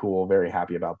very cool, very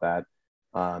happy about that.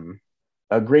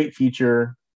 A great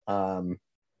feature, and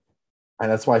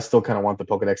that's why I still kind of want the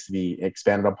Pokedex to be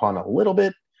expanded upon a little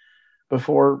bit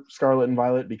before Scarlet and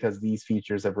Violet, because these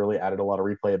features have really added a lot of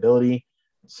replayability.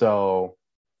 So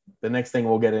the next thing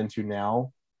we'll get into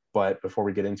now, but before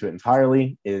we get into it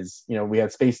entirely, is we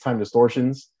had space-time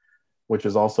distortions, which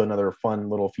is also another fun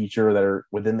little feature that are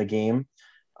within the game.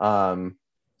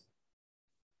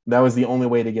 That was the only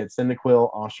way to get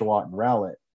Cyndaquil, Oshawott, and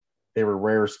Rowlet. They were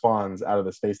rare spawns out of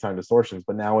the space-time distortions,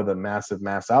 but now with the massive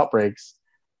mass outbreaks,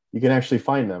 you can actually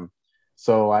find them.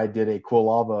 So I did a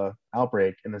Quilava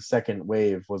outbreak, and the second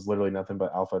wave was literally nothing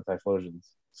but Alpha Typhlosions.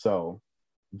 So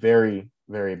very,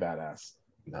 very badass.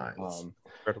 Nice.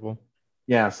 Incredible.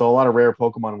 Yeah, so a lot of rare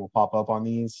Pokemon will pop up on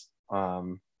these. I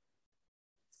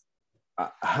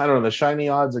don't know, the shiny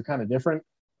odds are kind of different.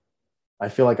 I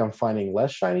feel like I'm finding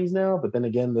less shinies now, but then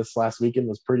again, this last weekend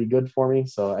was pretty good for me.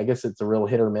 So I guess it's a real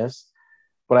hit or miss.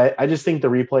 But I just think the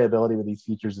replayability with these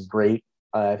features is great.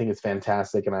 I think it's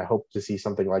fantastic, and I hope to see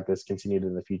something like this continued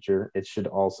in the future. It should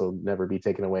also never be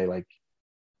taken away, like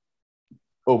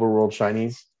overworld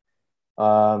shinies.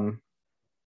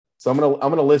 So I'm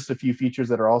gonna list a few features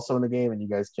that are also in the game, and you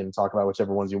guys can talk about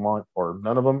whichever ones you want or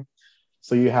none of them.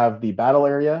 So you have the battle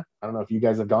area. I don't know if you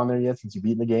guys have gone there yet since you've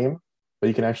beaten the game, but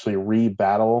you can actually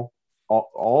re-battle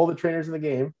all the trainers in the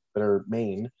game that are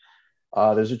main.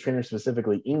 There's a trainer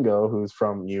specifically, Ingo, who's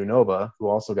from Unova, who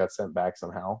also got sent back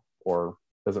somehow, or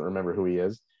doesn't remember who he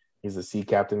is. He's the sea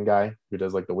captain guy who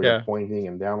does like the weird Yeah. pointing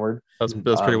and downward. That's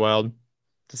pretty Um, wild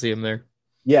to see him there.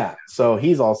 Yeah, so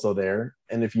he's also there,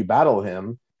 and if you battle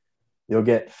him, you'll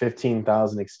get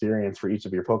 15,000 experience for each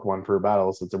of your Pokemon per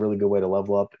battle. So it's a really good way to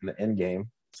level up in the end game.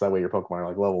 So that way your Pokemon are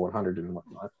like level 100 and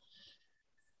whatnot.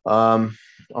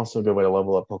 Also a good way to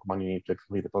level up Pokemon you need to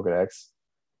complete the Pokedex.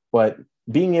 But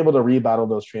being able to rebattle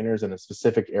those trainers in a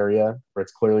specific area where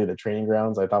it's clearly the training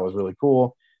grounds, I thought was really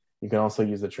cool. You can also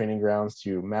use the training grounds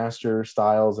to master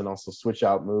styles and also switch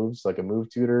out moves like a move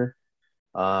tutor.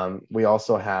 We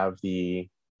also have the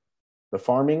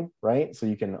farming, right? So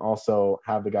you can also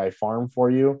have the guy farm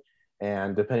for you,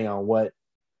 and depending on what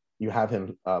you have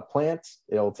him plant,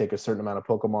 it'll take a certain amount of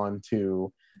Pokemon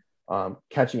to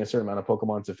catching a certain amount of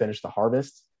Pokemon to finish the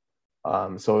harvest.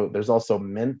 So there's also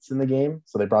mints in the game,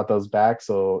 so they brought those back,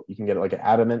 so you can get like an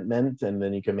adamant mint, and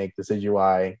then you can make the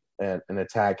Decidueye an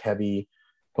attack heavy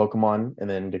Pokemon, and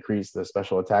then decrease the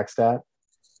special attack stat.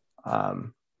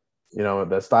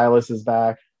 The stylist is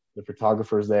back, the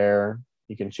photographer's there.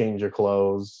 You can change your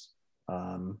clothes.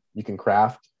 You can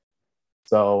craft.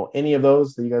 So any of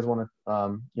those that you guys want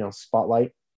to,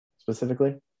 spotlight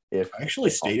specifically? I actually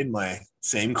stayed in my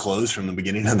same clothes from the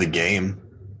beginning of the game.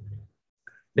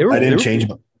 They were, I didn't they were-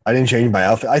 change. I didn't change my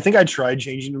outfit. I think I tried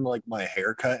changing like my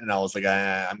haircut, and I was like,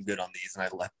 I'm good on these,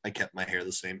 and I kept my hair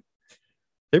the same.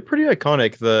 They're pretty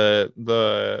iconic.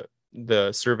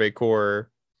 The Survey Corps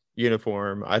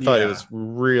uniform. I thought it was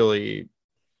really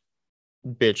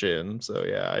bitchin'. So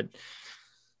yeah,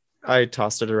 I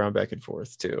tossed it around back and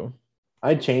forth too.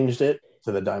 I changed it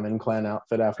to the Diamond Clan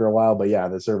outfit after a while, but yeah,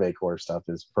 the Survey Corps stuff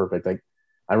is perfect.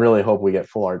 I really hope we get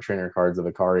full art trainer cards of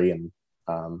Akari, and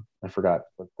I forgot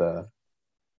what the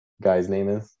guy's name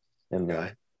is. And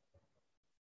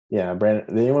yeah,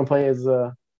 Brandon. Did anyone play as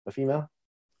a female?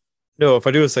 No, if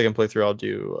I do a second playthrough, I'll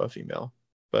do a female.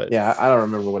 But yeah, I don't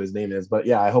remember what his name is, but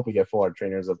yeah, I hope we get full art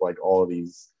trainers of like all of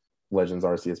these Legends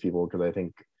Arceus people, because I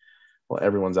think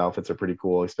everyone's outfits are pretty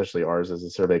cool, especially ours as a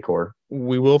Survey Corps.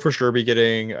 We will for sure be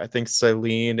getting, I think,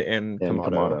 Celine and Kamado.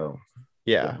 Kamado.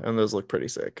 Yeah, and those look pretty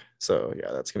sick. So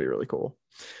yeah, that's gonna be really cool.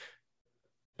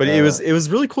 But it was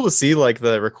really cool to see like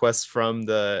the requests from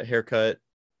the haircut,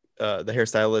 the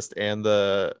hairstylist and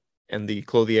the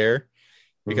clothier,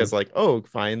 because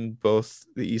find both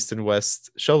the East and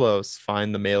West Shellos,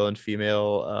 find the male and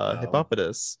female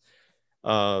Hippopotas,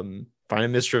 find a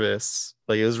Mischievous.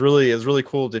 Like it was really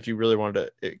cool if you really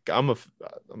wanted to. I'm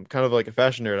kind of like a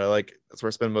fashion nerd. That's where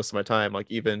I spend most of my time.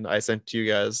 Like even I sent to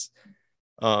you guys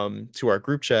to our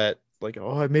group chat, like,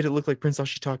 oh, I made it look like Prince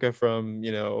Ashitaka from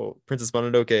Princess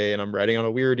Mononoke, and I'm riding on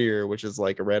a Weirdeer, which is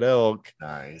like a red elk.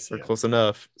 Nice. Or close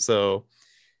enough. So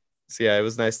yeah, it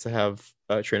was nice to have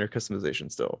trainer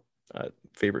customization still.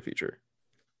 Favorite feature.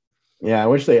 Yeah, I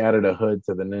wish they added a hood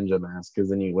to the ninja mask,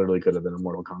 because then you literally could have been a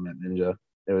Mortal Kombat ninja.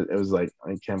 It was like,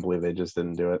 I can't believe they just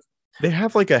didn't do it. They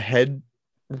have like a head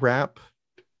wrap,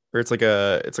 or it's like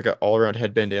a all around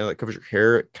head bandana that covers your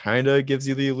hair. It kind of gives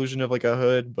you the illusion of like a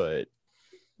hood, but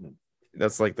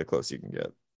that's like the closest you can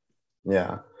get.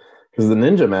 Yeah, because the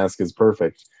ninja mask is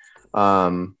perfect.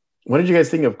 What did you guys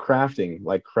think of crafting?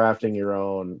 Like crafting your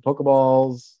own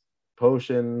Pokeballs,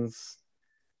 potions,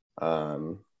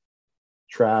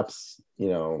 traps,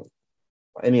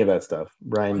 any of that stuff.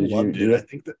 Brian, did you do it?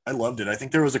 I loved it. I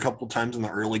think there was a couple times in the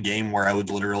early game where I would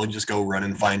literally just go run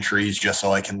and find trees just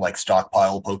so I can like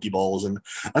stockpile Pokeballs, and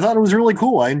I thought it was really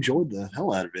cool. I enjoyed the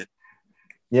hell out of it.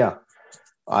 Yeah,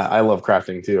 I love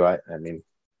crafting too. I mean,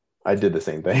 I did the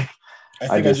same thing. I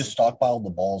think I just stockpiled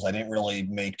the balls. I didn't really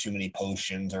make too many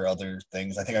potions or other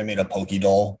things. I think I made a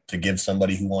Pokédoll to give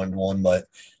somebody who wanted one, but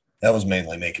that was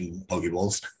mainly making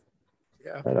Pokeballs.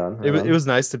 Yeah, right on. It was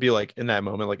nice to be like in that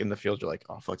moment, like in the field, you're like,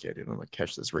 oh fuck yeah, dude, I'm gonna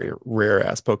catch this rare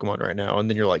ass Pokemon right now, and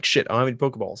then you're like, shit, I don't have any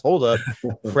Pokeballs. Hold up,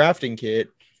 crafting kit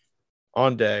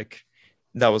on deck.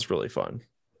 That was really fun.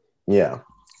 Yeah.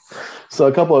 So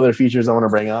a couple other features I want to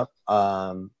bring up.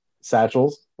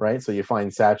 Satchels, right? So you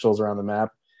find satchels around the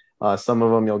map. Some of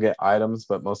them you'll get items,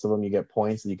 but most of them you get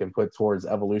points that you can put towards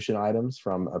evolution items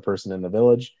from a person in the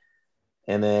village.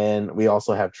 And then we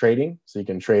also have trading, so you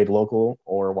can trade local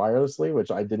or wirelessly, which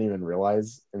I didn't even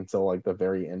realize until like the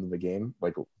very end of the game,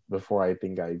 like before I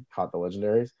think I caught the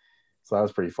legendaries. So that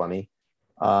was pretty funny.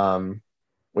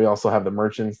 We also have the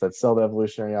merchants that sell the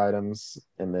evolutionary items,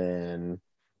 and then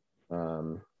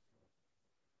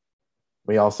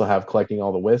we also have collecting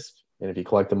all the wisp, and if you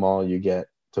collect them all, you get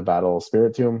to battle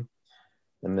Spiritomb.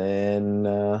 And then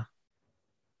I'm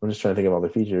just trying to think of all the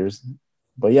features,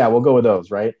 but yeah, we'll go with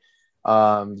those, right?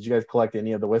 Did you guys collect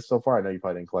any of the wisps so far? I know you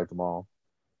probably didn't collect them all,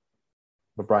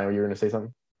 but Brian, were you going to say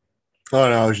something? Oh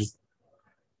no, I was just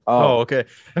Oh, okay.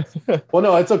 Well,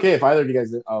 no, it's okay if either of you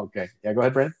guys did. Oh, okay. Yeah, go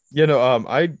ahead, Brand. You know,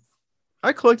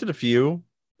 I collected a few.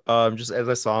 Just as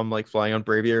I saw them like flying on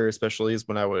Bravier, especially is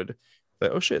when I would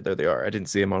like, oh shit, there they are. I didn't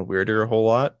see them on Weirder a whole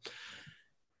lot.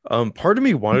 Part of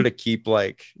me wanted to keep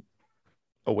like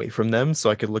away from them so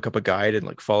I could look up a guide and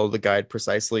like follow the guide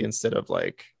precisely instead of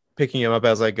like picking them up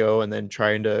as I go and then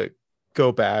trying to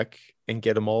go back and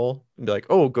get them all and be like,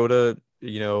 oh, go to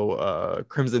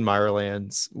Crimson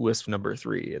Mirelands wisp number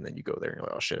 3, and then you go there and you're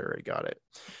like, oh shit, I already got it.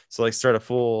 So like start a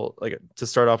full like to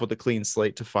start off with a clean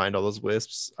slate to find all those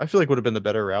wisps. I feel like would have been the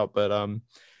better route, but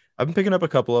I've been picking up a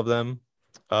couple of them.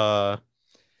 I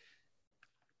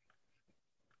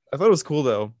thought it was cool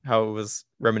though how it was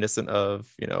reminiscent of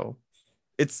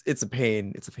it's a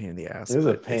pain in the ass. It was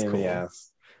a but pain it's in the cool.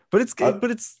 ass. But it's good.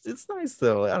 But it's nice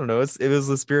though. I don't know. It was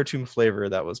the Spiritomb flavor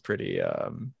that was pretty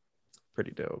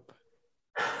dope.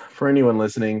 For anyone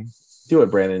listening, do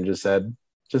what Brandon just said.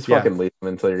 Just Yeah. fucking leave them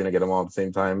until you're gonna get them all at the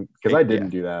same time. Because I didn't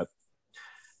do that.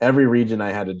 Every region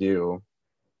I had to do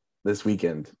this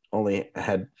weekend only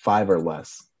had 5 or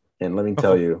less, and let me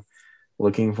tell you,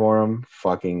 looking for them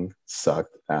fucking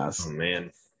sucked ass. Oh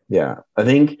man. Yeah, I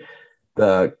think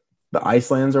the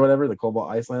Icelands or whatever, the Cobalt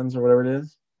Icelands or whatever it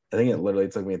is. I think it literally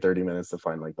took me 30 minutes to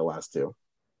find like the last 2. It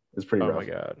was pretty rough. Oh my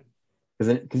god.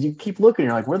 Because you keep looking,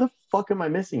 you're like, where the fuck am I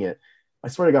missing it? I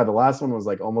swear to God, the last one was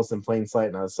like almost in plain sight,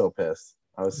 and I was so pissed.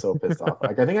 I was so pissed off.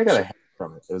 Like I think I got a head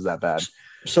from it. It was that bad.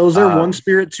 So is there one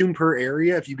Spiritomb per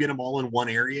area? If you get them all in one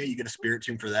area, you get a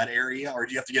Spiritomb for that area, or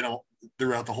do you have to get them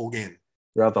throughout the whole game?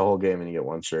 Throughout the whole game, and you get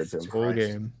one Spiritomb. Whole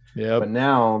game. Yeah. But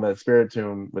now that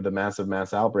Spiritomb with the massive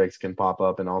mass outbreaks can pop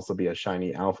up and also be a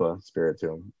shiny alpha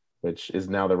Spiritomb, which is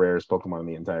now the rarest Pokemon in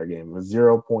the entire game, with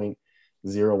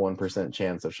 0.01%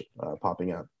 chance of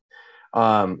popping up.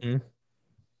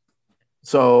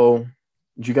 So,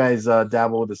 did you guys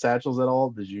dabble with the satchels at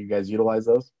all? Did you guys utilize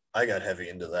those? I got heavy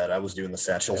into that. I was doing the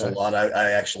satchels a lot.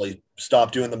 I actually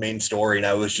stopped doing the main story, and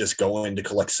I was just going to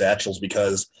collect satchels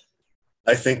because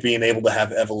I think being able to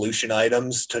have evolution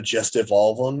items to just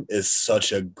evolve them is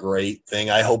such a great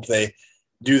thing. I hope they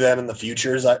do that in the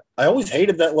futures. I always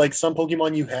hated that, like, some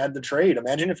Pokemon you had to trade.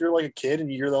 Imagine if you're like a kid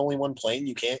and you're the only one playing,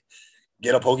 you can't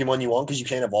get a Pokemon you want because you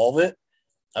can't evolve it.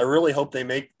 I really hope they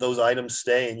make those items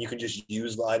stay and you can just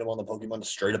use the item on the Pokemon to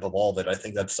straight up evolve it. I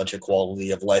think that's such a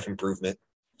quality of life improvement.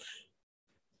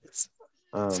 It's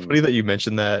funny that you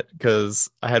mentioned that because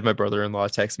I had my brother-in-law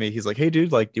text me. He's like, hey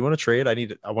dude, like, do you want to trade?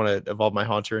 I want to evolve my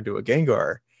Haunter into a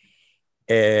Gengar.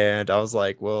 And I was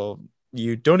like, well,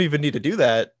 you don't even need to do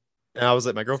that. And I was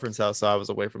at my girlfriend's house, so I was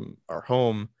away from our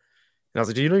home. And I was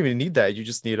like, you don't even need that. You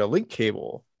just need a link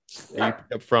cable that you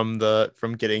pick up from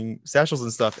getting satchels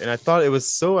and stuff. And I thought it was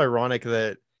so ironic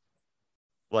that,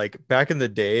 like, back in the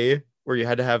day where you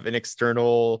had to have an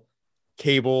external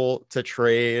cable to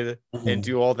trade and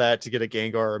do all that to get a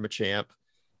Gengar or a Machamp.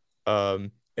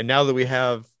 And now that we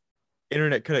have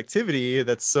internet connectivity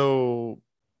that's so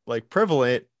like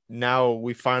prevalent, now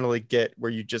we finally get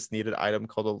where you just need an item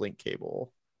called a link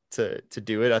cable to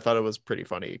do it. I thought it was pretty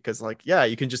funny because, like, yeah,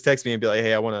 you can just text me and be like,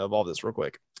 hey, I want to evolve this real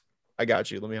quick. I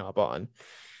got you. Let me hop on.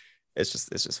 It's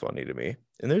just funny to me.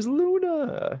 And there's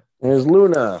Luna.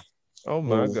 Oh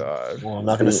my god. Well, I'm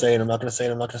not gonna say it.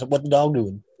 What the dog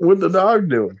doing? What the dog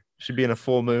doing? She'd be in a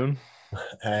full moon.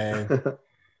 Hey. Get it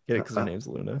because her name's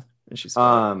Luna. And she's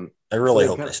I really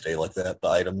hope they stay like that. The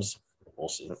items. We'll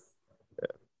see.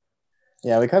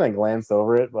 Yeah, we kind of glanced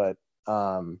over it, but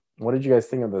what did you guys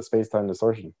think of the space-time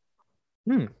distortion?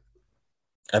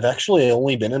 I've actually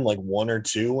only been in like 1 or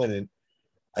 2, and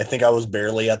I think I was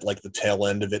barely at like the tail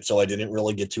end of it, so I didn't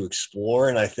really get to explore.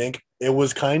 And I think it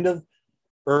was kind of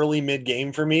early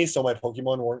mid-game for me, so my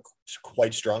Pokemon weren't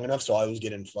quite strong enough, so I was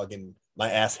getting fucking my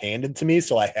ass handed to me,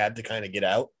 so I had to kind of get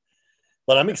out.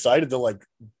 But I'm excited to like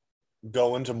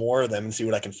go into more of them and see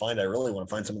what I can find. I really want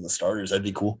to find some of the starters. That'd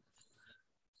be cool.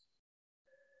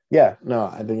 Yeah, no,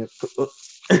 I think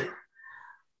it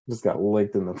just got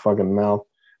licked in the fucking mouth.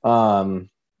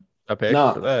 I pay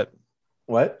extra for that.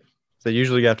 What? So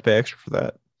usually you have to pay extra for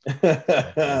that.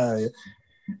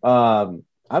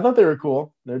 I thought they were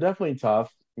cool. They're definitely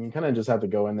tough. You kind of just have to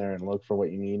go in there and look for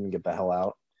what you need and get the hell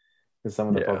out. Because some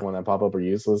of the Pokemon that pop up are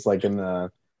useless. Like in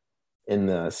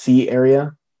the sea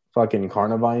area, fucking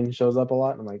Carnivine shows up a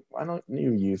lot. And I'm like, why don't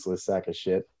you useless sack of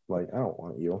shit? Like, I don't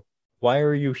want you. Why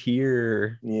are you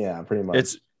here? Yeah, pretty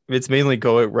much. It's mainly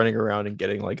running around and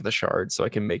getting like the shards so I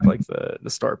can make like the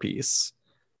star piece.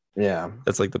 Yeah.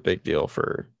 That's like the big deal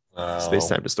for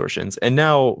space-time distortions. And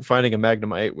now finding a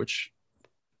Magnemite, which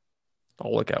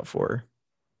I'll look out for.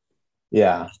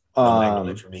 Yeah.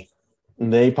 Magnemite for me.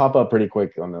 They pop up pretty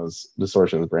quick on those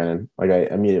distortions, Brandon. Like I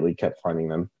immediately kept finding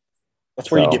them.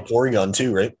 That's where you So- get Porygon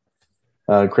too, right?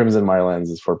 Crimson Mire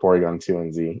is for Porygon 2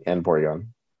 and Z and Porygon.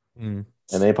 Mm.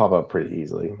 And they pop up pretty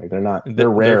easily. Like they're They're-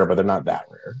 rare, but they're not that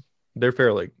rare. They're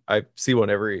fairly. I see one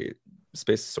every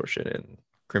space distortion in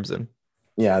Crimson.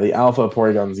 Yeah, the Alpha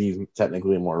Porygon Z is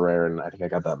technically more rare, and I think I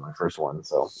got that in my first one,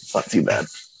 so it's not too bad.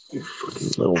 You fucking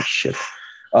little shit.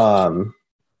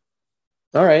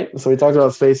 All right, so we talked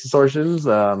about space distortions.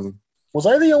 Was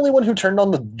I the only one who turned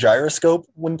on the gyroscope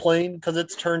when playing? Because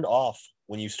it's turned off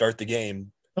when you start the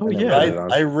game. Oh I never yeah, did.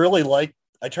 I really like.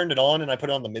 I turned it on and I put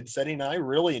it on the mid setting. And I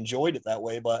really enjoyed it that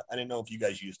way, but I didn't know if you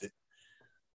guys used it.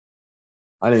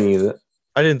 I didn't use it.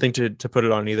 I didn't think to put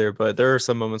it on either, but there are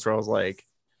some moments where I was like,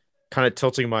 kind of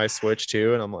tilting my Switch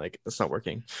too, and I'm like, it's not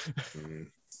working.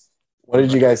 What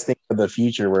did you guys think of the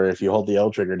feature where if you hold the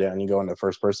L trigger down, you go into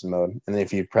first person mode, and then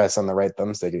if you press on the right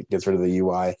thumbstick, it gets rid of the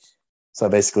UI, so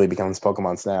it basically becomes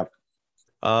Pokemon Snap.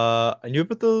 I knew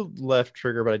about the left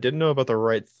trigger, but I didn't know about the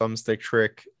right thumbstick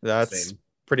trick. That's Same.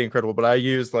 pretty incredible. But I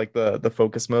used like the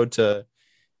focus mode to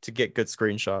get good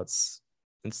screenshots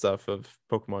and stuff of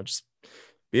Pokemon. Just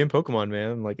being Pokemon,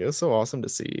 man. Like it was so awesome to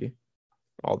see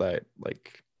all that.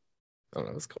 Like I don't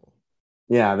know, it was cool.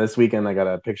 Yeah, this weekend I got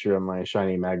a picture of my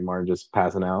shiny Magmar just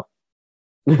passing out.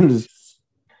 And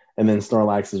then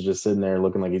Snorlax is just sitting there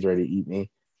looking like he's ready to eat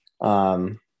me.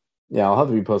 Yeah, I'll have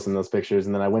to be posting those pictures.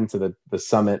 And then I went to the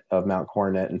summit of Mount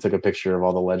Coronet and took a picture of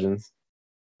all the legends,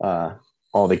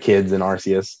 all the kids in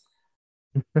Arceus.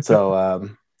 So,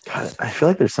 God, I feel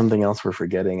like there's something else we're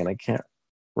forgetting, and I can't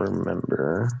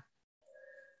remember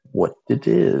what it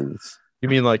is. You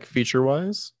mean like feature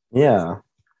wise? Yeah.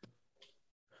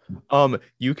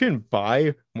 You can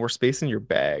buy more space in your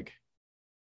bag.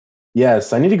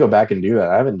 Yes, I need to go back and do that.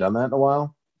 I haven't done that in a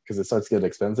while because it starts to get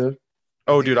expensive.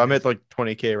 Oh, dude, I'm at like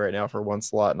 20K right now for one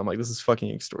slot, and I'm like, this is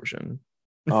fucking extortion.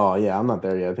 Oh yeah, I'm not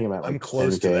there yet. I think I'm at like I'm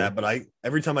close 10K. to that, but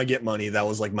every time I get money, that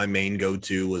was like my main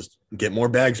go-to was get more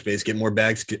bag space, get more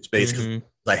bag space because Mhm.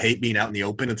 I hate being out in the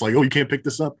open. It's like, oh, you can't pick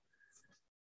this up.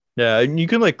 Yeah, and you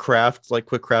can like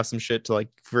quick craft some shit to like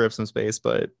free up some space,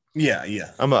 but Yeah.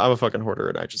 I'm a fucking hoarder,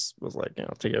 and I just was like,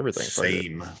 I'll take everything. Fuck it.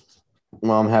 Same.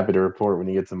 Well, I'm happy to report when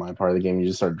you get to my part of the game, you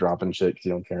just start dropping shit because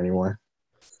you don't care anymore.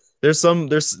 There's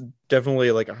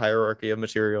definitely like a hierarchy of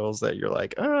materials that you're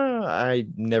like,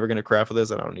 I'm never gonna craft with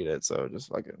this, and I don't need it, so just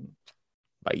fucking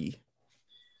bye.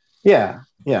 Yeah.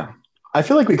 I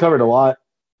feel like we covered a lot.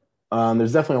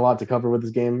 There's definitely a lot to cover with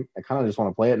this game. I kind of just want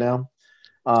to play it now.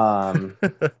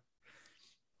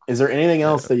 Is there anything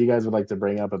else that you guys would like to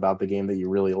bring up about the game that you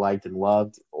really liked and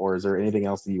loved, or is there anything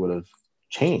else that you would have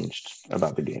changed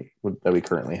about the game that we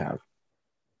currently have?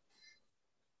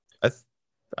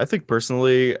 I think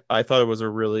personally, I thought it was a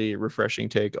really refreshing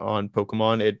take on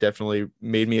Pokemon. It definitely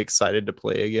made me excited to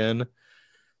play again.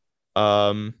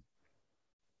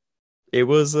 It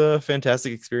was a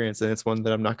fantastic experience, and it's one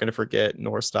that I'm not going to forget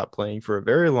nor stop playing for a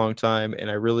very long time.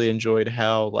 And I really enjoyed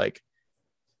how like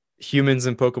humans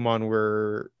and Pokemon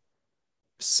were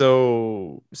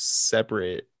so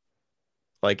separate,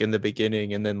 like in the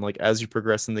beginning, and then like as you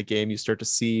progress in the game, you start to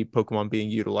see Pokemon being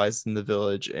utilized in the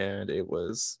village, and it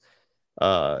was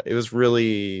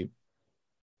really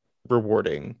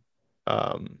rewarding.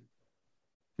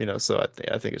 So I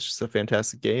think it's just a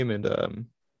fantastic game, and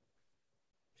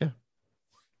yeah,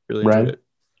 really enjoyed Right. it.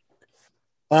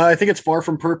 I think it's far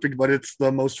from perfect, but it's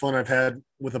the most fun I've had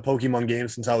with a Pokemon game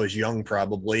since I was young,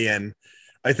 probably. And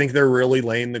I think they're really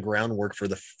laying the groundwork for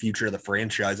the future of the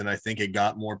franchise. And I think it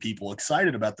got more people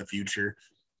excited about the future.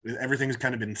 Everything's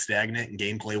kind of been stagnant and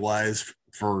gameplay wise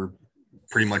for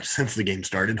pretty much since the game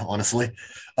started, honestly.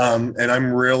 And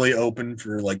I'm really open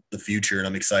for like the future, and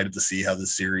I'm excited to see how the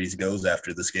series goes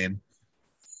after this game.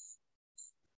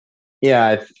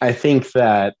 Yeah, I think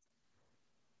that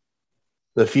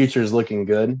the future is looking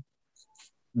good.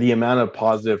 The amount of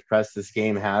positive press this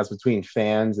game has between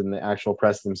fans and the actual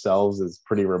press themselves is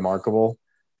pretty remarkable.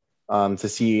 To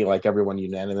see like everyone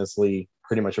unanimously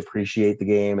pretty much appreciate the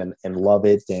game and love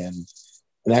it and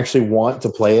actually want to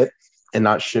play it and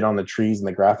not shit on the trees and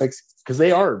the graphics, because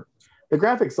the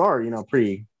graphics are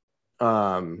pretty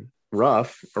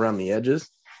rough around the edges.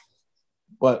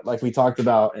 But like we talked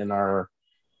about in our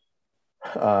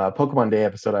Pokemon Day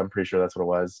episode, I'm pretty sure that's what it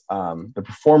was. The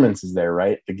performance is there,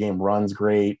 right? The game runs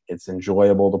great. It's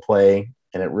enjoyable to play,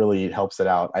 and it really helps it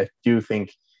out. I do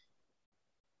think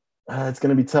it's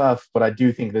going to be tough, but I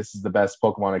do think this is the best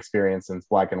Pokemon experience since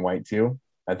Black and White 2.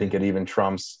 I think it even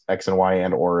trumps X and Y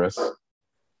and Oris.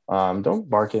 Don't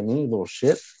bark at me, little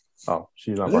shit. Oh,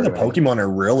 she's not I think the barking at me. Pokemon are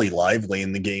really lively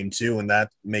in the game too, and that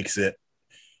makes it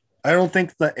I don't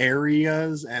think the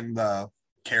areas and the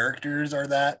characters are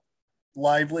that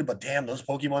lively, but damn, those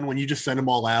Pokemon, when you just send them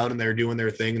all out and they're doing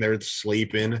their thing, they're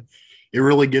sleeping, it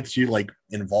really gets you like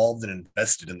involved and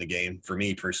invested in the game for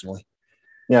me personally.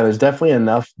 Yeah, there's definitely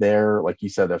enough there, like you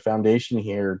said, the foundation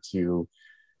here to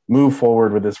move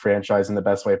forward with this franchise in the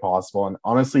best way possible. And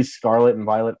honestly, Scarlet and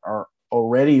Violet are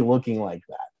already looking like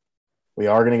that. We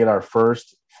are going to get our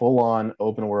first full-on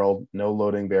open world, no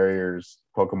loading barriers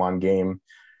Pokemon game.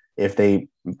 If they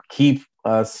keep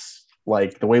us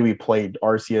like the way we played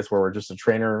Arceus, where we're just a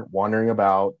trainer wandering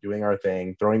about, doing our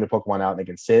thing, throwing the Pokemon out, and they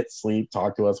can sit, sleep,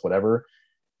 talk to us, whatever.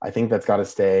 I think that's got to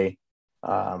stay.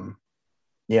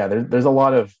 Yeah, there's a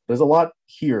lot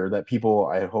here that people.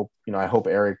 I hope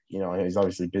Eric. He's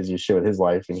obviously busy as shit with his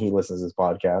life, and he listens to this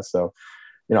podcast. So,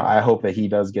 I hope that he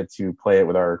does get to play it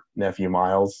with our nephew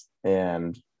Miles,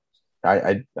 and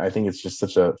I think it's just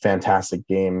such a fantastic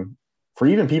game for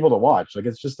even people to watch. Like,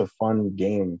 it's just a fun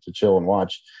game to chill and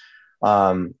watch.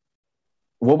 What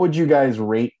would you guys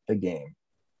rate the game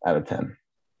out of 10?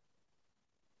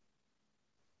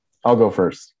 I'll go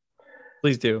first.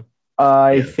 Please do.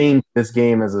 I think this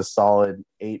game is a solid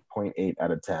 8.8 out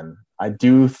of 10. I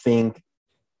do think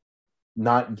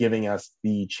not giving us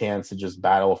the chance to just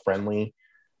battle friendly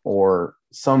or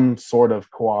some sort of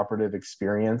cooperative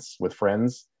experience with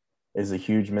friends is a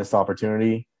huge missed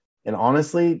opportunity. And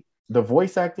honestly, the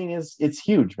voice acting it's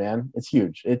huge, man. It's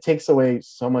huge. It takes away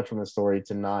so much from the story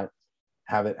to not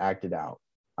have it acted out.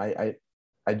 I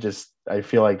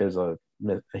feel like there's a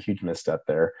huge misstep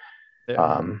there.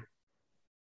 Yeah.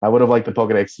 I would have liked the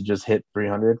Pokedex to just hit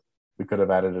 300. We could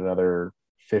have added another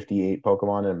 58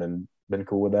 Pokemon and been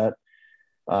cool with that.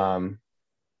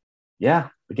 Yeah,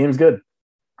 the game's good.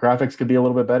 Graphics could be a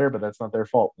little bit better, but that's not their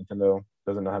fault. Nintendo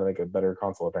doesn't know how to make a better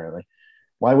console, apparently.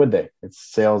 Why would they? Its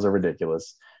sales are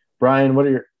ridiculous. Brian, what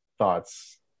are your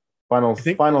thoughts? Final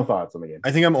thoughts on the game.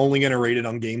 I think I'm only going to rate it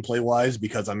on gameplay wise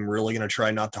because I'm really going to try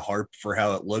not to harp for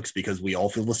how it looks because we all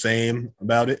feel the same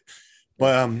about it.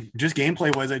 But just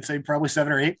gameplay wise, I'd say probably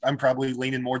 7 or 8. I'm probably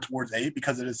leaning more towards 8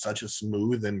 because it is such a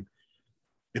smooth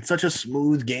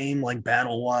game, like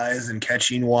battle wise and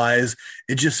catching wise.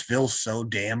 It just feels so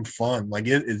damn fun. Like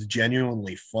it is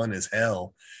genuinely fun as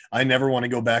hell. I never want to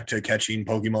go back to catching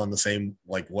Pokemon the same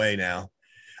like way now.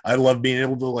 I love being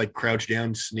able to like crouch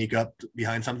down, sneak up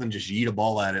behind something, just yeet a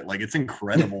ball at it. Like it's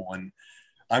incredible. And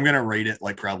I'm going to rate it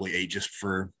like probably 8 just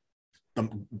for the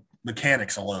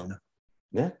mechanics alone.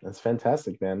 Yeah, that's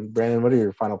fantastic, man. Brandon, what are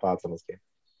your final thoughts on this game?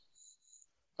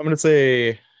 I'm going to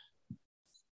say,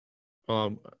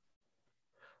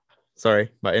 sorry,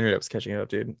 my internet was catching up,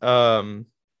 dude. I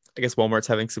guess Walmart's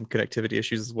having some connectivity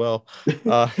issues as well.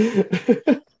 Because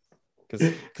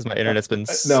my internet's been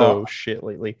so shit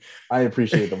lately. I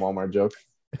appreciate the Walmart joke.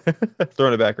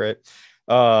 Throwing it back, right?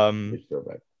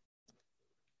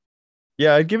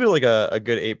 Yeah, I'd give it like a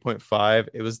good 8.5.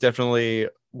 It was definitely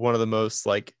one of the most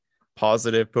like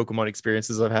positive Pokemon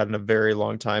experiences I've had in a very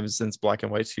long time since Black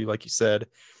and White 2, like you said.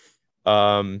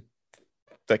 The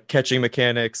catching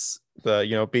mechanics,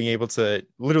 the being able to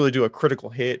literally do a critical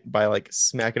hit by like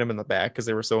smacking them in the back because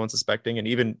they were so unsuspecting, and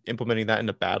even implementing that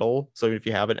into battle. So if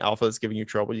you have an alpha that's giving you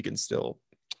trouble, you can still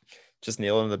just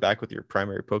nail it in the back with your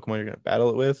primary Pokemon you're going to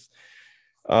battle it with.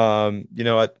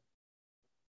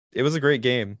 It was a great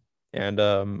game, and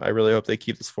I really hope they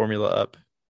keep this formula up.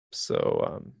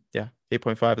 So yeah,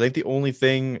 8.5. I think the only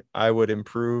thing I would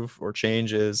improve or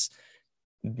change is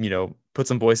put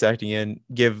some voice acting in,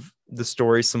 give the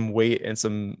story some weight and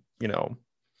some,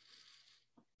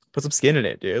 put some skin in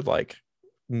it, dude. Like,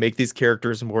 make these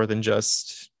characters more than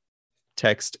just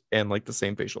text and like the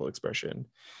same facial expression.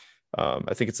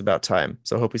 I think it's about time.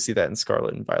 So I hope we see that in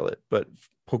Scarlet and Violet. But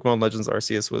Pokemon Legends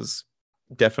Arceus was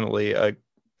definitely a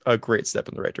great step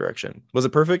in the right direction. Was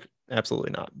it perfect?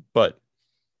 Absolutely not. But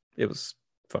it was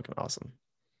fucking awesome.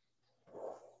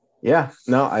 Yeah,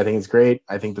 no, I think it's great.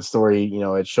 I think the story,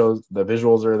 it shows the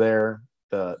visuals are there.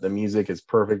 The music is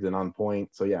perfect and on point.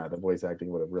 So yeah, the voice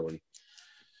acting would have really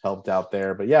helped out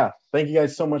there. But yeah, thank you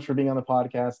guys so much for being on the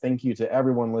podcast. Thank you to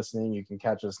everyone listening. You can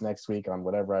catch us next week on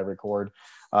whatever I record.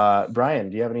 Brian,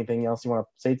 do you have anything else you want to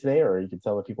say today, or you can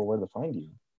tell the people where to find you?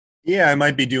 Yeah, I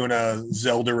might be doing a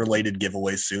Zelda related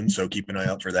giveaway soon, so keep an eye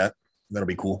out for that. That'll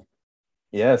be cool.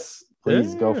 Yes.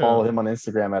 Please go follow him on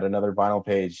Instagram at Another Vinyl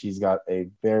page. He's got a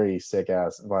very sick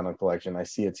ass vinyl collection. I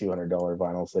see a $200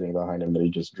 vinyl sitting behind him that he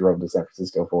just drove to San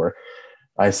Francisco for.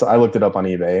 I looked it up on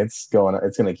eBay. It's going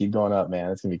to keep going up,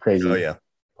 man. It's gonna be crazy. Oh yeah.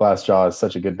 Glassjaw is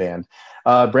such a good band.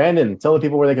 Brandon, tell the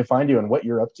people where they can find you and what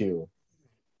you're up to.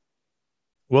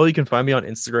 Well, you can find me on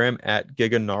Instagram at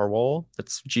Giga Narwhal.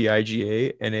 That's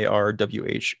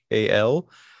GIGANARWHAL.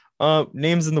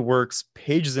 Names in the works,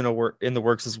 pages in the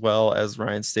works as well, as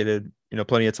Ryan stated,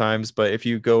 plenty of times. But if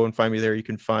you go and find me there, you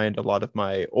can find a lot of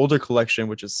my older collection,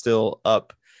 which is still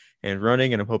up and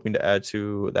running, and I'm hoping to add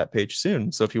to that page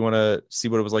soon. So if you want to see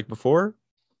what it was like before,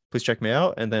 please check me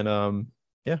out, and then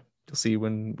yeah, you'll see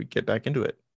when we get back into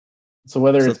it. So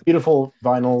whether it's beautiful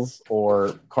vinyls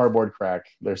or cardboard crack,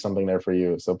 there's something there for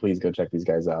you. So please go check these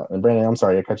guys out. And Brandon, I'm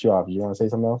sorry I cut you off. Did you want to say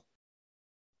something else?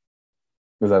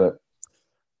 Is that it?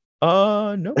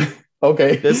 No.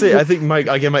 Okay. That's it. I think my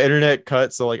internet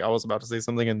cut, so like I was about to say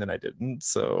something and then I didn't.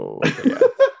 So okay, yeah.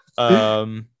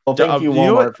 Well, thank you,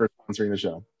 Walmart, for sponsoring the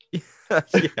show.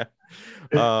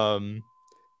 Yeah.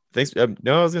 Thanks.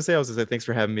 No, I was gonna say thanks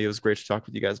for having me. It was great to talk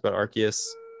with you guys about Arceus.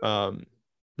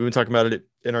 We've been talking about it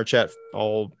in our chat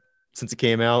all since it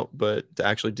came out, but to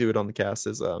actually do it on the cast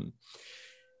is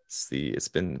it's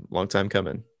been a long time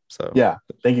coming. So yeah,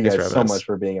 thank you guys so much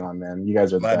for being on, man. You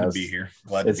guys are glad the best. To be here.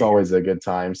 It's always a good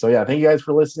time. So yeah, thank you guys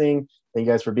for listening. Thank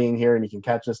you guys for being here, and you can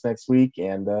catch us next week.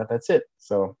 And that's it.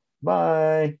 So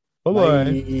bye.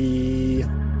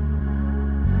 Bye.